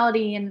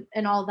sexuality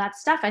and all that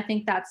stuff. I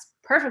think that's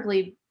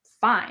perfectly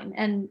fine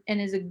and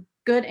is a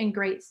good and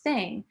great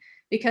thing,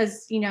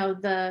 because,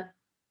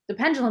 the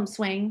pendulum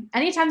swing,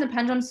 anytime the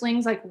pendulum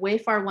swings like way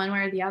far one way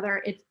or the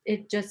other,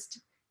 it just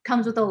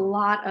comes with a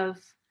lot of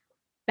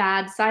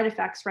bad side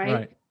effects,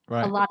 right?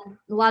 Right.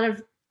 A lot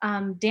of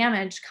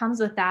damage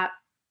comes with that.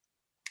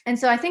 And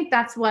so I think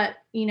that's what,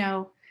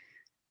 as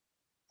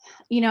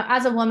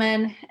a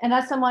woman and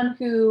as someone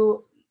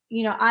who,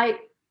 I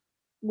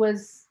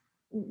was,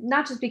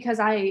 not just because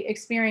I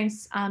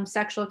experienced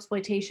sexual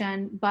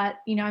exploitation, but,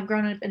 I've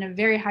grown up in a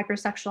very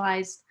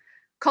hypersexualized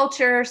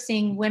culture,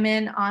 seeing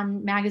women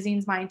on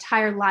magazines my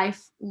entire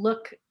life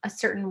look a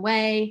certain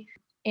way,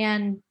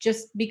 and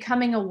just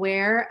becoming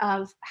aware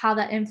of how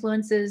that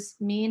influences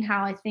me and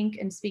how I think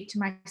and speak to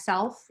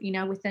myself,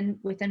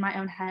 within my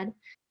own head,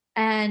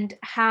 and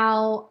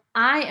how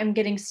I am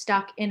getting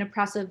stuck in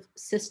oppressive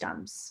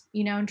systems,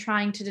 and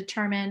trying to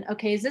determine,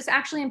 okay, is this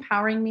actually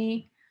empowering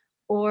me?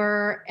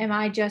 Or am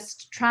I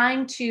just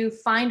trying to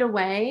find a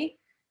way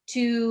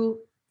to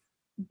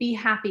be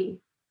happy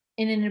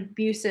in an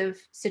abusive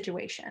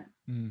situation?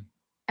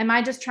 Am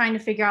I just trying to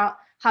figure out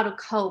how to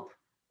cope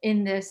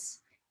in this?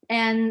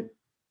 And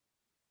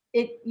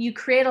you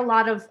create a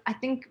lot of, I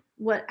think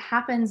what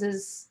happens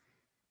is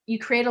you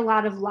create a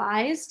lot of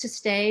lies to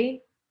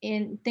stay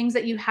in things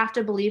that you have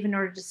to believe in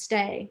order to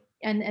stay.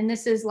 And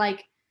this is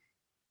like,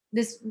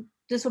 this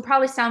will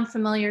probably sound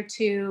familiar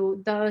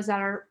to those that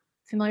are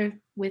familiar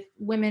with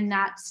women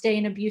that stay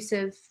in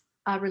abusive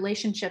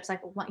relationships.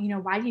 Like,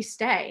 why do you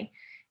stay?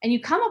 And you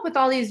come up with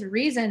all these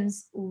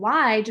reasons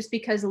why, just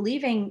because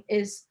leaving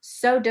is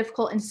so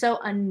difficult and so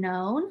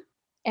unknown.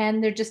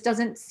 And there just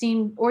doesn't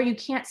seem, or you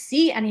can't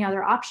see any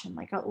other option.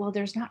 Like, oh, well,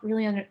 there's not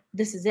really,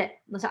 this is it.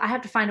 I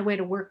have to find a way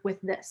to work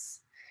with this.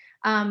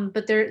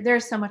 But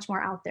there's so much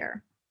more out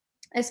there.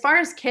 As far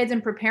as kids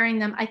and preparing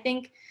them, I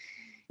think,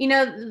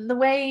 the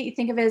way you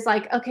think of it is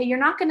like, okay, you're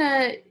not going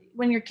to,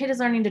 when your kid is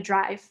learning to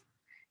drive,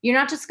 you're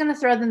not just going to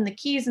throw them the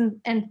keys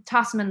and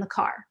toss them in the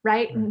car,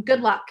 right? And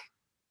good luck,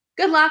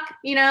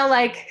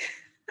 like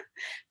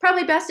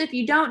probably best if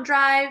you don't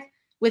drive.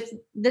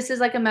 This is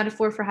like a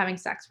metaphor for having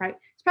sex, right?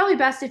 It's probably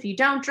best if you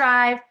don't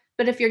drive,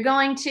 but if you're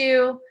going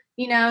to,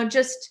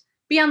 just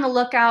be on the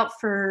lookout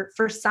for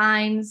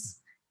signs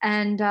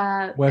and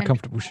wear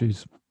comfortable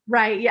shoes.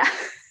 Right. Yeah.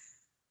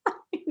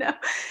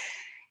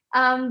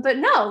 But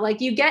no,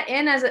 like you get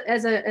in as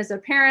a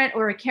parent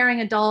or a caring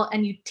adult,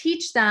 and you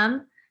teach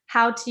them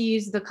how to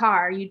use the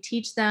car. You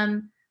teach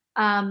them,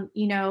 how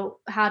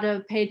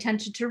to pay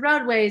attention to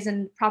roadways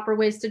and proper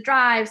ways to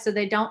drive, so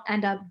they don't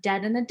end up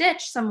dead in a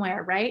ditch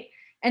somewhere. Right.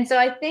 And so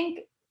I think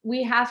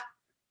we have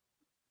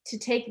to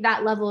take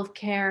that level of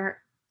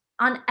care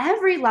on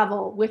every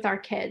level with our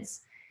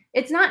kids.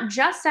 It's not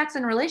just sex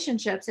and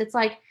relationships. It's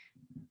like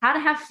how to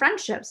have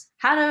friendships,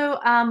 how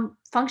to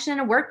function in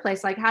a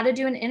workplace, like how to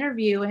do an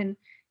interview,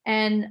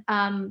 and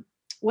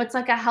what's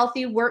like a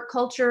healthy work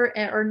culture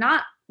or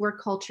not work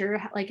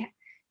culture, like,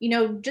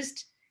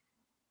 just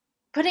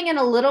putting in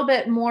a little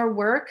bit more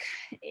work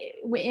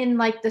in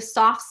like the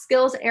soft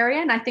skills area.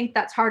 And I think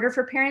that's harder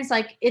for parents.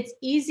 Like it's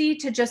easy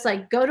to just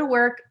like go to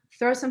work,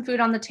 throw some food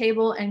on the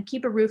table and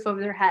keep a roof over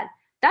their head.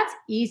 That's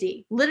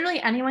easy. Literally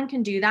anyone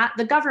can do that.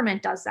 The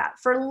government does that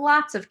for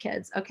lots of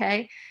kids.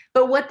 Okay.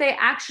 But what they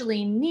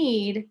actually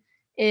need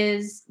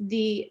is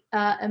the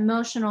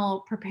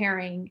emotional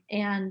preparing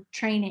and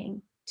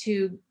training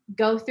to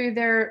go through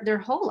their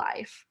whole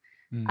life.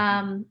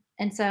 And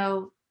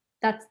so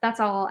that's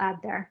all I'll add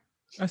there.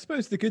 I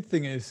suppose the good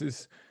thing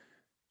is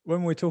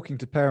when we're talking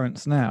to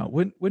parents now,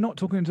 we're not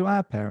talking to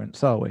our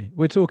parents, are we?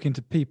 We're talking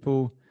to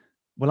people.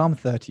 Well, I'm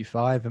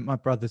 35 and my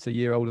brother's a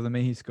year older than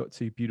me. He's got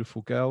 2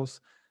 beautiful girls.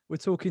 We're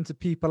talking to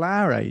people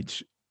our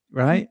age,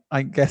 right?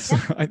 I guess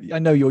I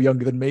know you're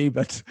younger than me,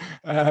 but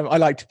I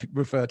like to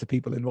refer to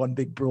people in one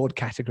big broad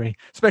category,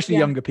 especially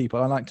younger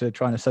people. I like to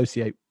try and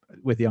associate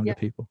with younger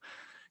people,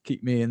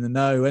 keep me in the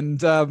know. And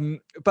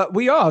but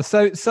we are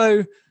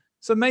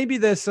so maybe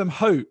there's some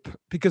hope,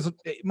 because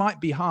it might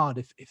be hard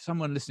if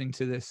someone listening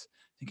to this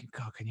thinking,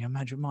 God, can you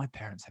imagine my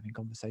parents having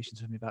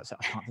conversations with me about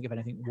sex? I can't think of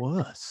anything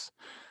worse.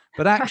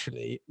 But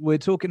actually, we're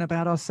talking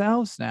about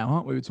ourselves now,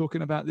 aren't we? We're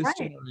talking about this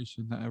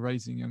generation that are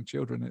raising young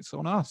children. It's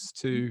on us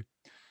to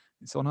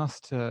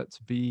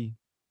be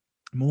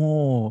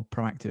more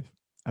proactive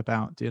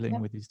about dealing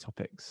with these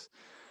topics.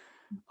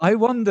 I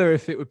wonder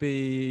if it would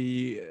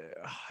be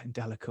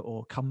indelicate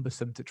or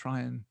cumbersome to try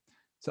and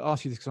to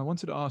ask you this, because I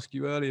wanted to ask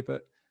you earlier,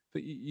 but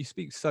you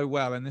speak so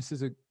well, and it's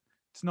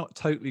not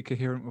totally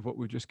coherent with what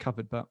we've just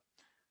covered. But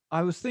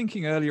I was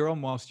thinking earlier on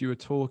whilst you were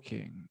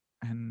talking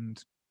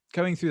and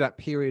going through that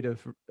period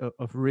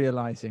of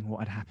realizing what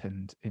had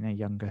happened in a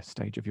younger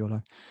stage of your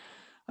life,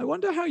 I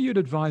wonder how you'd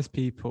advise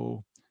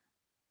people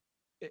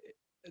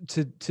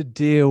to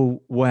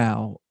deal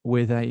well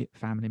with a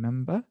family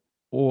member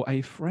or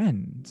a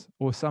friend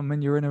or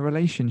someone you're in a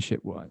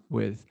relationship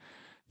with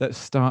that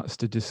starts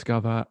to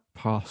discover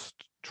past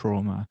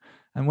trauma,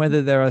 and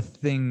whether there are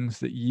things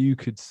that you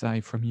could say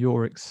from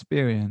your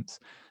experience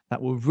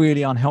that were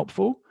really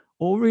unhelpful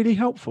or really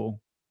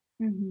helpful.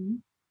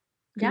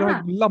 Could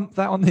I lump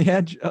that on the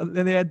edge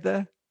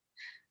there?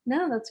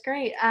 No, that's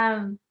great.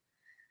 I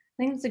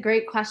think it's a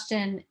great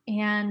question.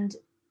 And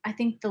I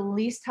think the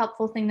least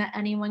helpful thing that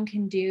anyone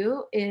can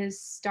do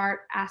is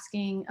start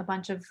asking a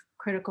bunch of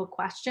critical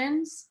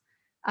questions,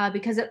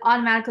 because it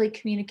automatically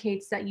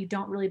communicates that you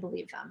don't really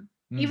believe them.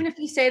 Even if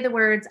you say the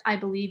words, I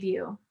believe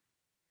you,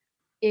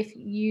 if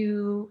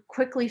you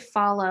quickly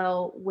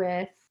follow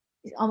with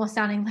almost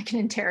sounding like an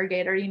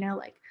interrogator,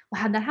 like,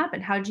 well, how'd that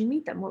happen? How did you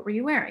meet them? What were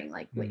you wearing?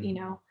 Like,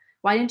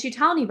 why didn't you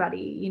tell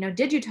anybody?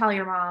 Did you tell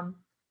your mom?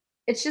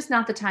 It's just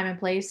not the time and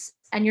place.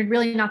 And you're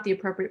really not the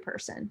appropriate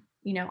person,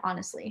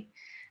 honestly.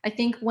 I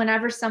think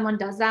whenever someone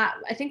does that,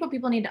 I think what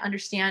people need to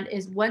understand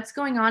is what's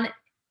going on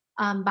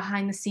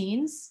behind the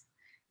scenes.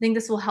 I think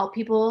this will help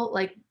people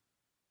like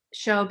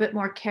show a bit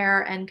more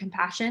care and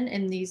compassion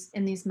in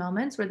these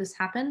moments where this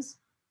happens.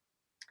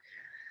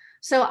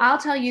 So I'll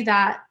tell you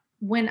that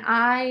when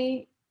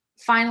I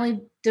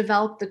finally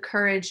developed the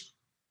courage,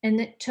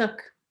 and it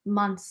took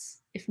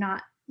months, if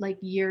not like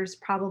years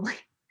probably,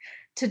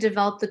 to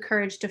develop the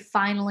courage to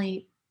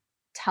finally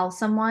tell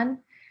someone,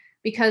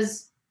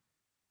 because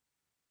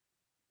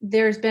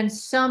there's been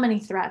so many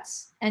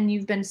threats and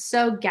you've been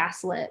so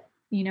gaslit,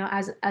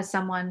 as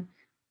someone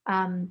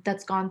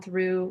that's gone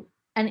through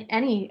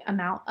any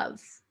amount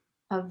of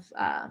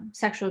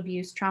sexual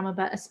abuse, trauma,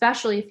 but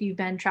especially if you've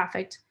been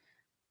trafficked.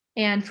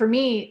 And for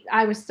me,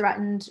 I was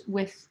threatened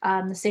with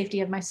the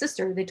safety of my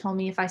sister. They told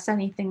me if I said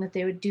anything that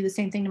they would do the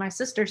same thing to my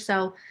sister.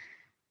 So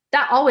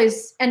that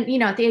always, and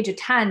at the age of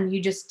 10,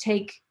 you just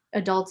take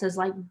adults as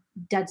like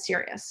dead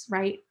serious,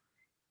 right?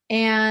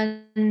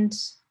 And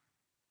so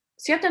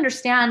you have to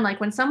understand, like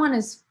when someone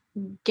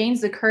gains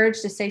the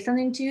courage to say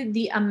something to you,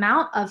 the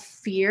amount of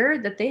fear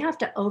that they have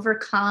to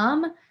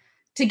overcome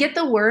to get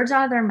the words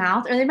out of their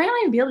mouth, or they might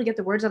not even be able to get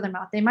the words out of their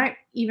mouth. They might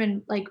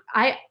even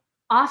I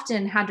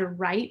often had to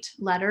write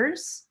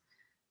letters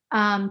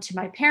to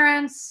my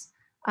parents.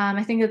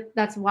 I think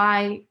that's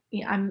why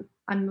I'm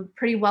a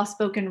pretty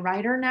well-spoken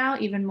writer now,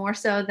 even more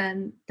so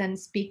than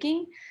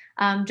speaking,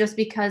 just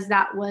because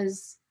that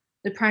was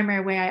the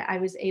primary way I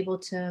was able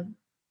to,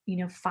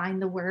 find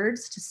the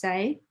words to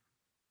say.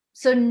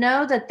 So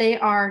know that they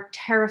are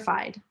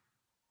terrified,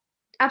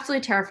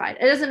 absolutely terrified.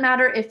 It doesn't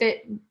matter if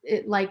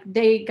it like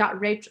they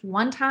got raped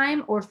one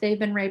time or if they've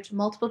been raped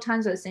multiple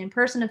times by the same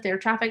person, if they're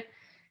trafficked.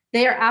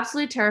 They are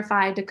absolutely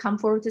terrified to come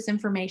forward with this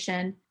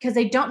information because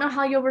they don't know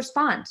how you'll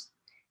respond.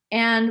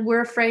 And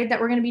we're afraid that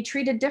we're going to be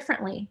treated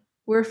differently.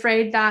 We're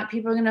afraid that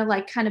people are going to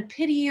like kind of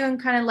pity you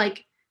and kind of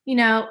like,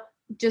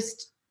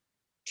 just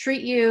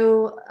treat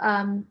you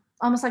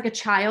almost like a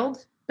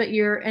child, but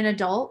you're an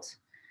adult.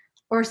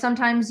 Or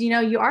sometimes,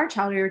 you are a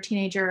child or you're a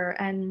teenager,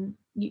 and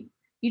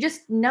you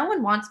just, no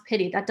one wants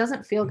pity. That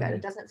doesn't feel good.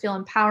 It doesn't feel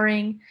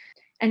empowering.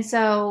 And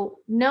so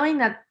knowing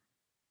that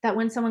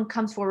when someone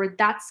comes forward,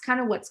 that's kind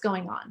of what's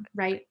going on,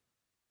 right?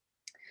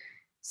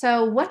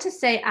 So what to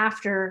say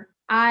after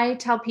I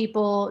tell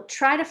people,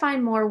 try to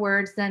find more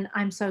words than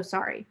I'm so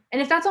sorry.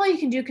 And if that's all you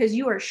can do because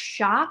you are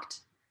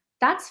shocked,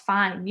 that's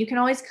fine. You can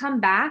always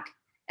come back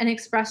and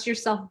express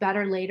yourself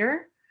better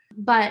later.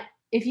 But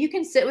if you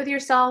can sit with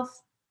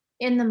yourself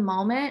in the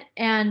moment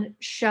and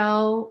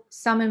show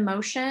some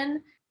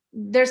emotion,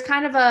 there's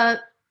kind of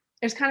a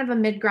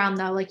mid ground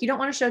though. Like you don't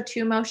want to show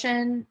too much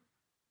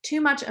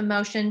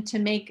emotion to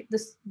make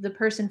the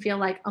person feel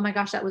like, oh my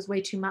gosh, that was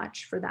way too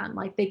much for them.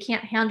 Like they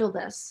can't handle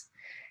this.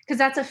 Because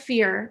that's a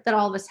fear that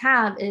all of us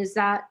have, is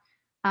that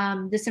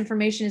this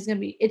information is going to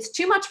be, it's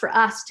too much for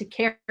us to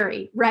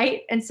carry,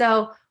 right? And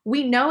so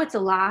we know it's a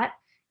lot,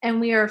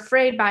 and we are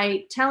afraid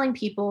by telling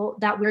people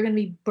that we're going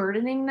to be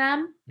burdening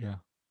them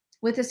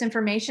with this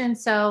information.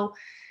 So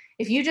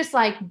if you just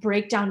like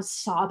break down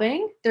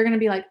sobbing, they're going to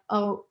be like,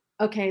 oh,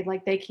 okay,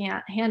 like they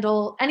can't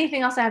handle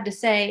anything else I have to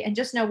say. And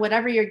just know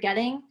whatever you're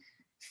getting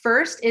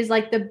first is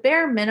like the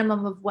bare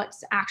minimum of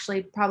what's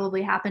actually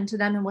probably happened to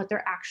them and what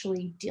they're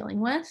actually dealing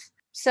with.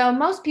 So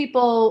most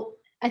people,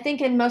 I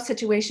think in most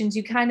situations,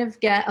 you kind of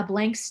get a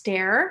blank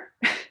stare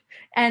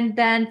and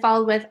then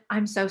followed with,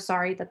 I'm so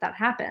sorry that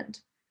happened,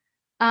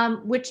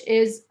 which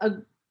is a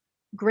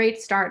great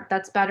start.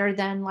 That's better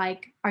than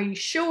like, are you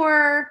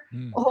sure?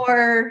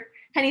 Or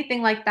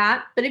anything like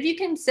that. But if you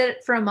can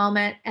sit for a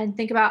moment and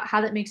think about how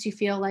that makes you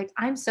feel, like,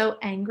 I'm so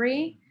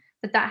angry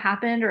that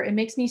happened, or it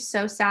makes me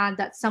so sad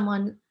that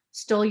someone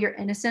stole your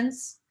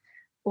innocence,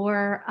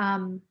 or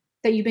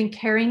that you've been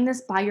carrying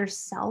this by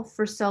yourself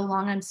for so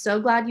long. I'm so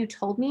glad you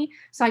told me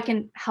so I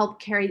can help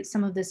carry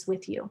some of this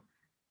with you.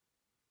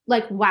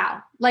 Like,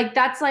 wow. Like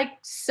that's like,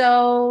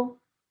 so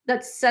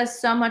that says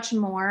so much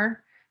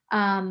more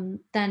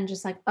than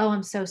just like, oh,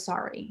 I'm so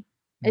sorry.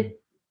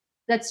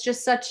 That's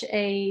just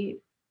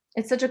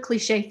it's such a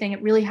cliche thing.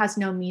 It really has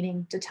no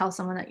meaning to tell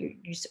someone that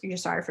you're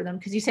sorry for them,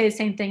 because you say the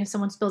same thing if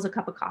someone spills a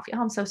cup of coffee.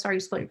 Oh, I'm so sorry you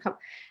spilled your cup.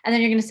 And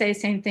then you're going to say the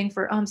same thing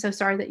for, oh, I'm so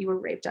sorry that you were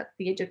raped at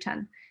the age of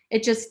 10.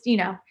 It just,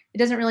 it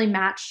doesn't really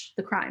match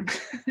the crime.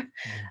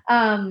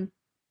 And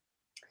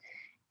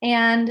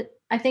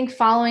I think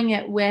following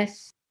it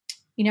with,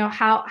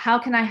 how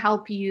can I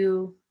help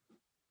you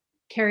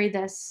carry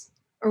this?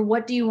 Or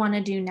what do you want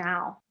to do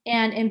now?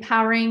 And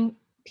empowering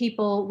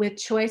people with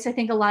choice. I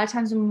think a lot of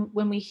times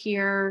when we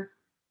hear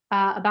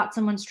about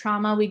someone's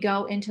trauma, we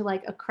go into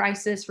like a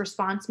crisis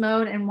response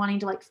mode and wanting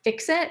to like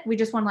fix it. We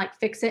just want to like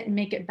fix it and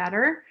make it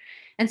better.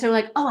 And so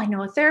like, oh, I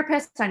know a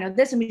therapist, I know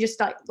this. And we just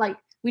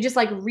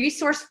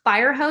resource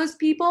fire hose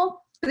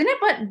people. But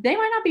they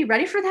might not be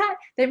ready for that.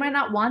 They might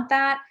not want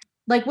that.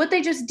 Like what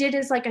they just did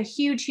is like a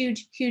huge,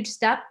 huge, huge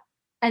step.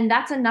 And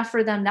that's enough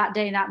for them that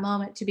day, that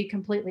moment, to be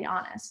completely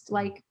honest.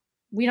 Like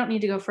we don't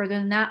need to go further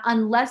than that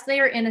unless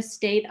they are in a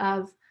state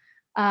of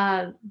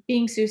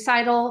being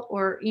suicidal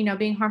or,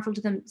 being harmful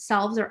to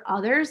themselves or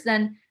others.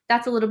 Then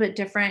that's a little bit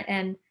different.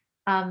 And,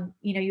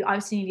 you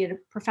obviously need to get a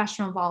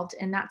professional involved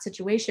in that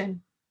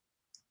situation.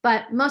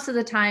 But most of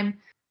the time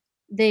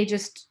they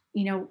just,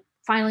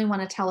 finally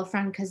want to tell a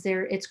friend because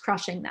it's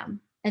crushing them,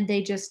 and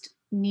they just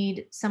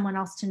need someone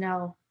else to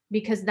know,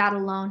 because that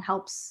alone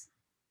helps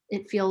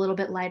it feel a little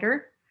bit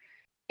lighter.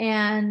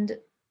 And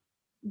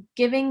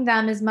giving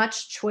them as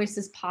much choice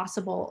as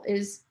possible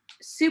is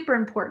super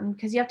important,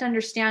 because you have to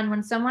understand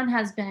when someone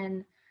has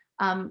been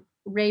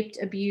raped,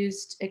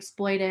 abused,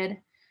 exploited,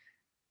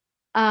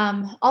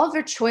 all of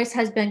their choice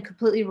has been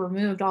completely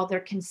removed. All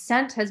their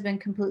consent has been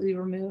completely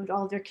removed.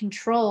 All their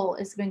control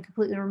has been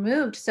completely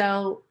removed.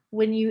 So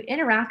when you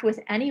interact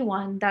with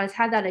anyone that has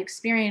had that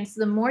experience,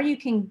 the more you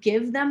can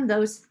give them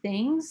those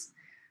things,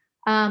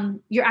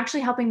 you're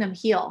actually helping them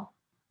heal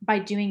by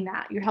doing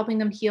that. You're helping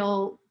them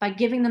heal by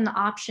giving them the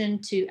option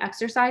to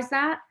exercise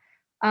that,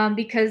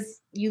 because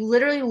you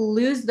literally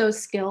lose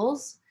those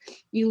skills.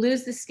 You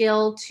lose the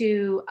skill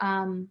to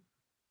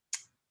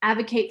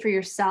advocate for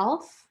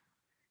yourself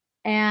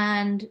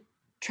and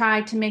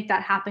try to make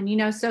that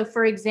happen. So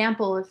for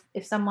example,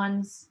 if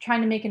someone's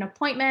trying to make an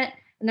appointment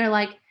and they're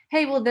like,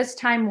 hey, will this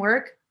time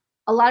work?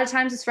 A lot of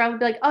times this friend would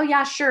be like, oh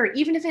yeah, sure.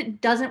 Even if it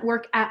doesn't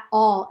work at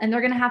all, and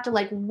they're going to have to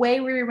like way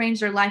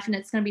rearrange their life, and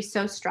it's going to be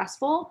so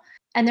stressful.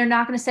 And they're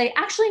not going to say,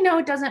 actually, no,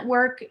 it doesn't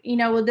work.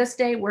 Will this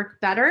day work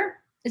better?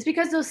 It's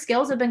because those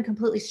skills have been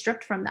completely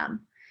stripped from them.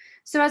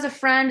 So as a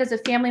friend, as a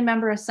family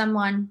member, as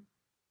someone,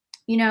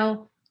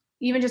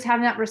 even just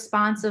having that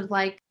response of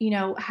like,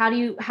 what do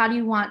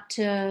you want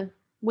to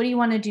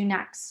do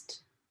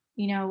next?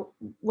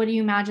 What do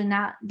you imagine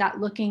that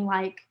looking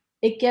like?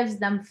 It gives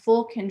them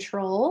full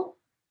control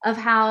of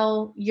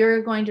how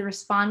you're going to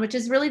respond, which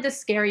is really the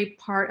scary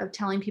part of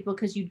telling people,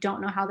 because you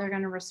don't know how they're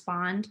going to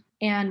respond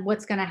and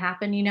what's going to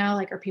happen.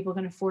 Like, are people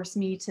going to force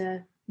me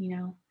to,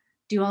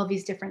 do all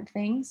these different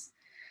things?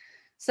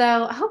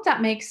 So I hope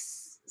that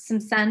makes some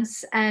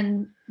sense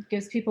and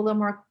gives people a little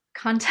more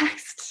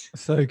context.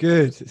 So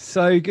good.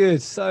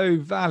 So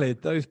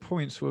valid. Those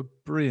points were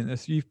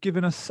brilliant. You've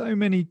given us so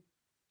many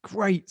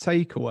great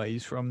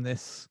takeaways from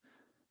this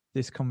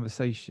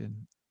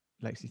conversation,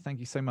 Lexie. Thank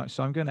you so much.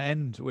 So I'm going to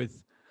end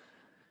with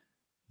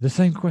the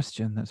same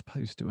question that's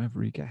posed to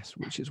every guest,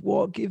 which is,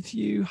 what gives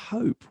you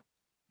hope?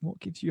 What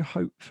gives you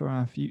hope for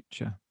our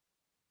future?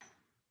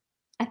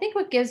 I think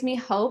what gives me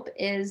hope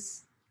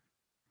is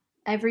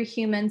every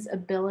human's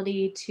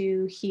ability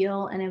to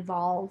heal and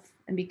evolve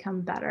and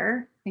become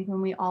better. I think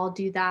when we all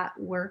do that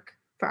work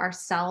for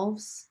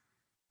ourselves,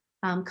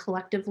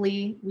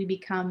 collectively, we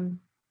become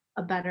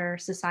a better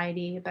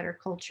society, a better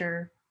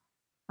culture,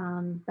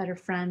 better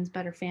friends,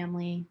 better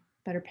family,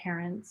 better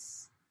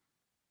parents.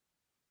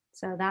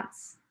 So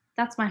that's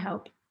my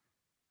hope.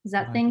 Is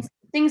that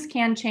things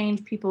can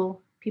change,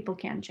 people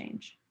can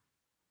change.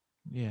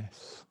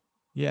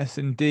 Yes,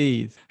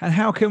 indeed. And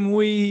how can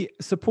we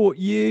support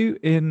you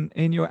in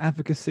your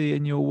advocacy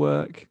and your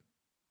work?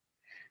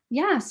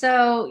 Yeah,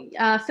 so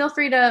feel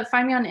free to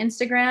find me on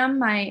Instagram.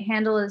 My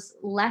handle is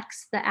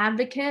Lex the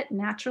Advocate,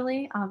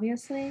 naturally,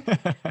 obviously.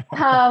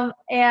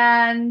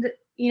 And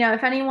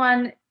if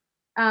anyone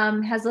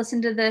has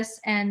listened to this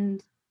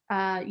and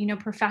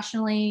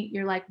professionally,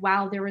 you're like,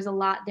 wow, there was a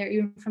lot there,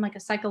 even from like a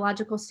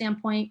psychological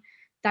standpoint,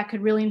 that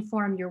could really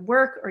inform your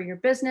work or your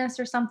business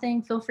or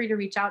something, feel free to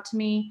reach out to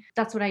me.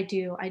 That's what I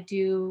do.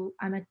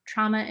 I'm a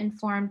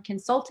trauma-informed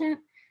consultant.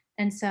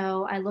 And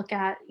so I look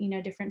at,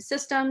 different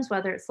systems,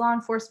 whether it's law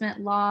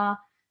enforcement, law,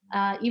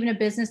 even a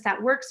business that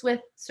works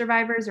with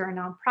survivors or a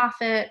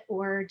nonprofit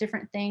or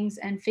different things,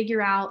 and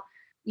figure out,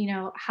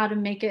 how to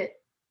make it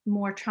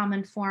more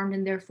trauma-informed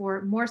and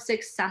therefore more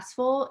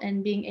successful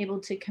in being able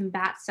to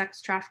combat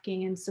sex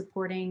trafficking and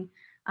supporting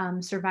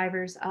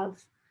survivors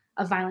of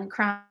violent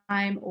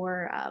crime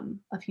or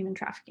of human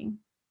trafficking.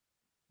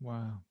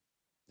 Wow.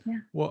 Yeah.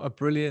 What a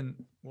brilliant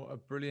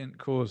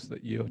cause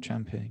that you're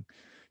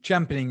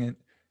championing.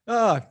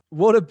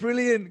 What a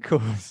brilliant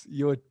cause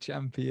you're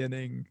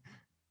championing,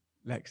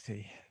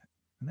 Lexie.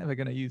 I'm never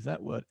going to use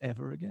that word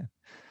ever again.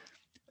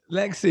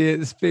 Lexie,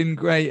 it's been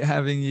great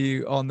having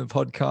you on the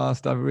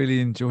podcast. I've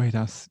really enjoyed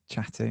us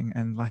chatting.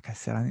 And like I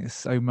said, I think there's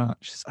so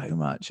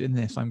much in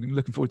this. I'm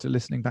looking forward to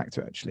listening back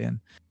to it actually and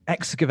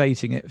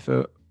excavating it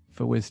for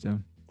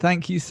wisdom.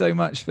 Thank you so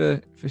much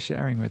for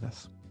sharing with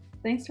us.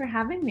 Thanks for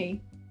having me.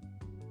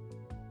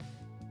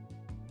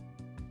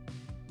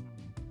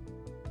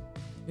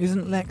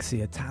 Isn't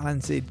Lexie a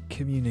talented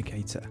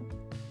communicator?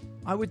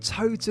 I would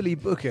totally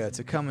book her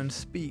to come and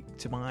speak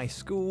to my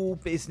school,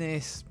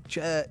 business,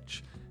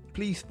 church,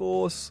 police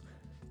force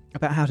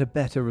about how to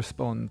better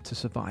respond to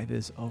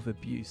survivors of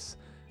abuse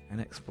and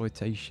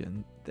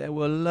exploitation. There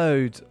were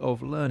loads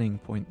of learning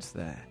points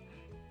there.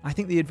 I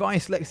think the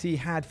advice Lexie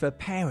had for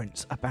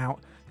parents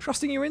about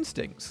trusting your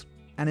instincts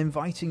and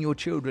inviting your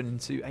children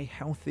into a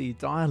healthy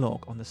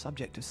dialogue on the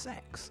subject of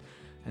sex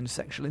and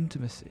sexual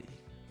intimacy.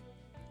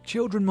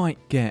 Children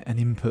might get an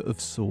input of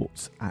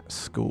sorts at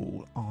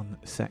school on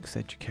sex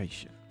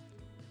education,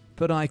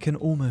 but I can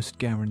almost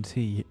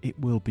guarantee it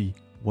will be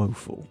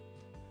woeful.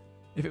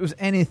 If it was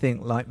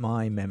anything like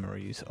my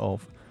memories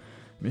of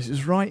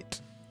Mrs.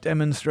 Wright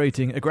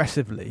demonstrating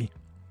aggressively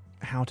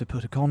how to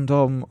put a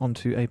condom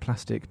onto a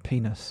plastic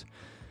penis,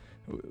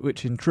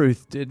 which in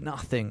truth did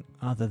nothing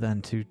other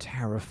than to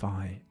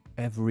terrify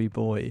every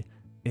boy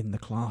in the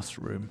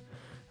classroom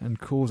and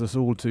cause us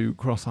all to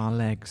cross our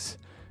legs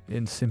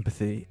in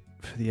sympathy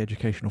for the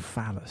educational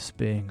phallus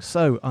being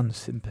so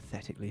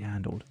unsympathetically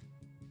handled.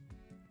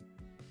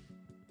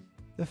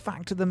 The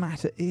fact of the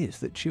matter is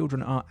that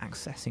children are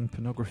accessing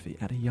pornography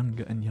at a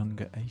younger and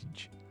younger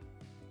age.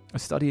 A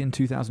study in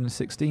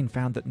 2016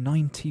 found that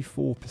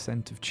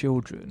 94% of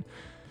children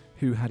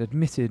who had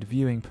admitted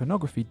viewing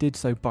pornography did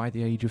so by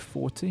the age of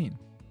 14.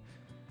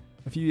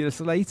 A few years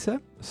later,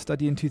 a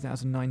study in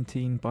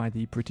 2019 by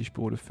the British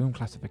Board of Film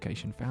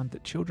Classification found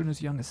that children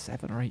as young as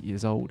 7 or 8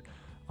 years old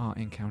are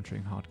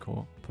encountering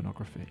hardcore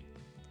pornography.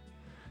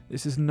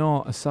 This is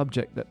not a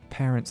subject that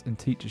parents and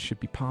teachers should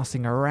be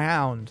passing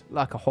around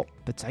like a hot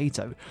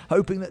potato,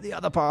 hoping that the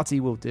other party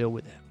will deal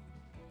with it.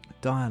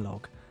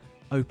 Dialogue,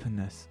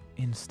 openness,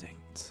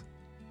 instinct.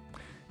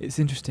 It's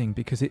interesting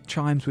because it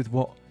chimes with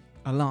what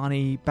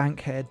Alani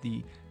Bankhead,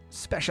 the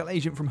special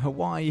agent from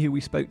Hawaii who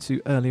we spoke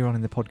to earlier on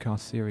in the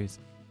podcast series,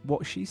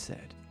 what she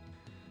said.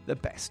 The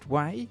best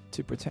way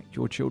to protect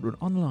your children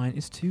online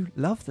is to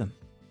love them,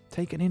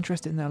 take an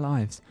interest in their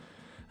lives,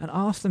 and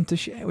ask them to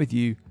share with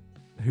you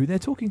who they're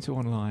talking to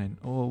online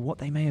or what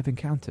they may have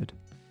encountered.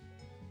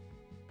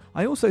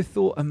 I also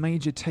thought a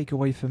major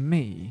takeaway for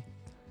me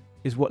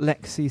is what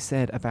Lexie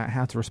said about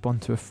how to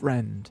respond to a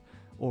friend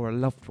or a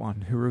loved one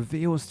who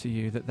reveals to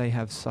you that they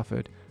have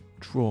suffered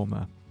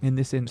trauma, in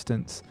this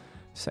instance,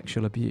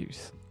 sexual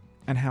abuse,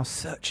 and how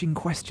searching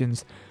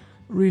questions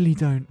really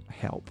don't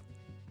help.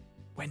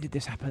 When did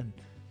this happen?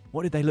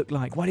 What did they look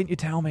like? Why didn't you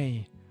tell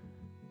me?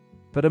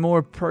 But a more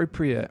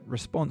appropriate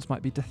response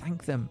might be to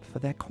thank them for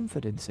their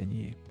confidence in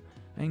you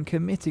and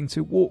committing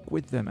to walk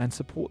with them and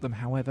support them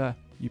however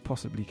you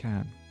possibly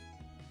can.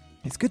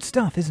 It's good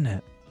stuff, isn't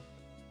it?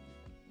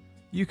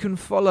 You can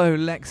follow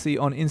Lexie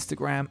on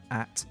Instagram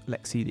at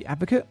Lexie the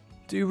Advocate.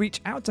 Do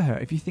reach out to her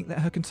if you think that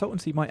her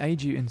consultancy might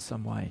aid you in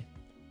some way.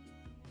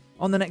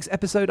 On the next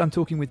episode, I'm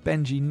talking with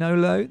Benji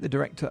Nolo, the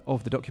director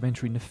of the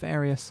documentary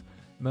Nefarious,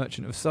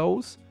 Merchant of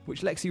Souls,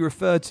 which Lexie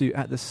referred to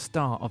at the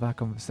start of our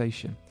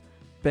conversation.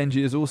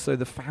 Benji is also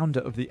the founder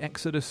of the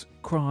Exodus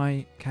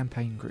Cry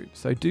campaign group,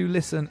 so do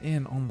listen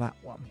in on that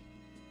one.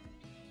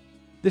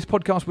 This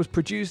podcast was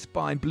produced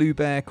by Blue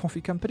Bear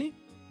Coffee Company.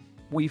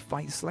 We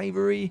fight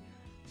slavery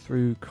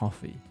through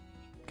coffee.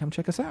 Come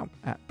check us out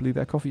at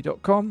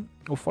bluebearcoffee.com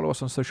or follow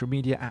us on social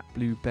media at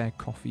Blue Bear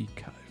Coffee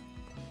Co.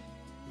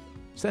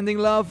 Sending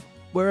love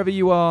wherever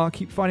you are.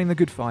 Keep fighting the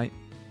good fight.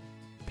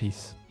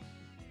 Peace.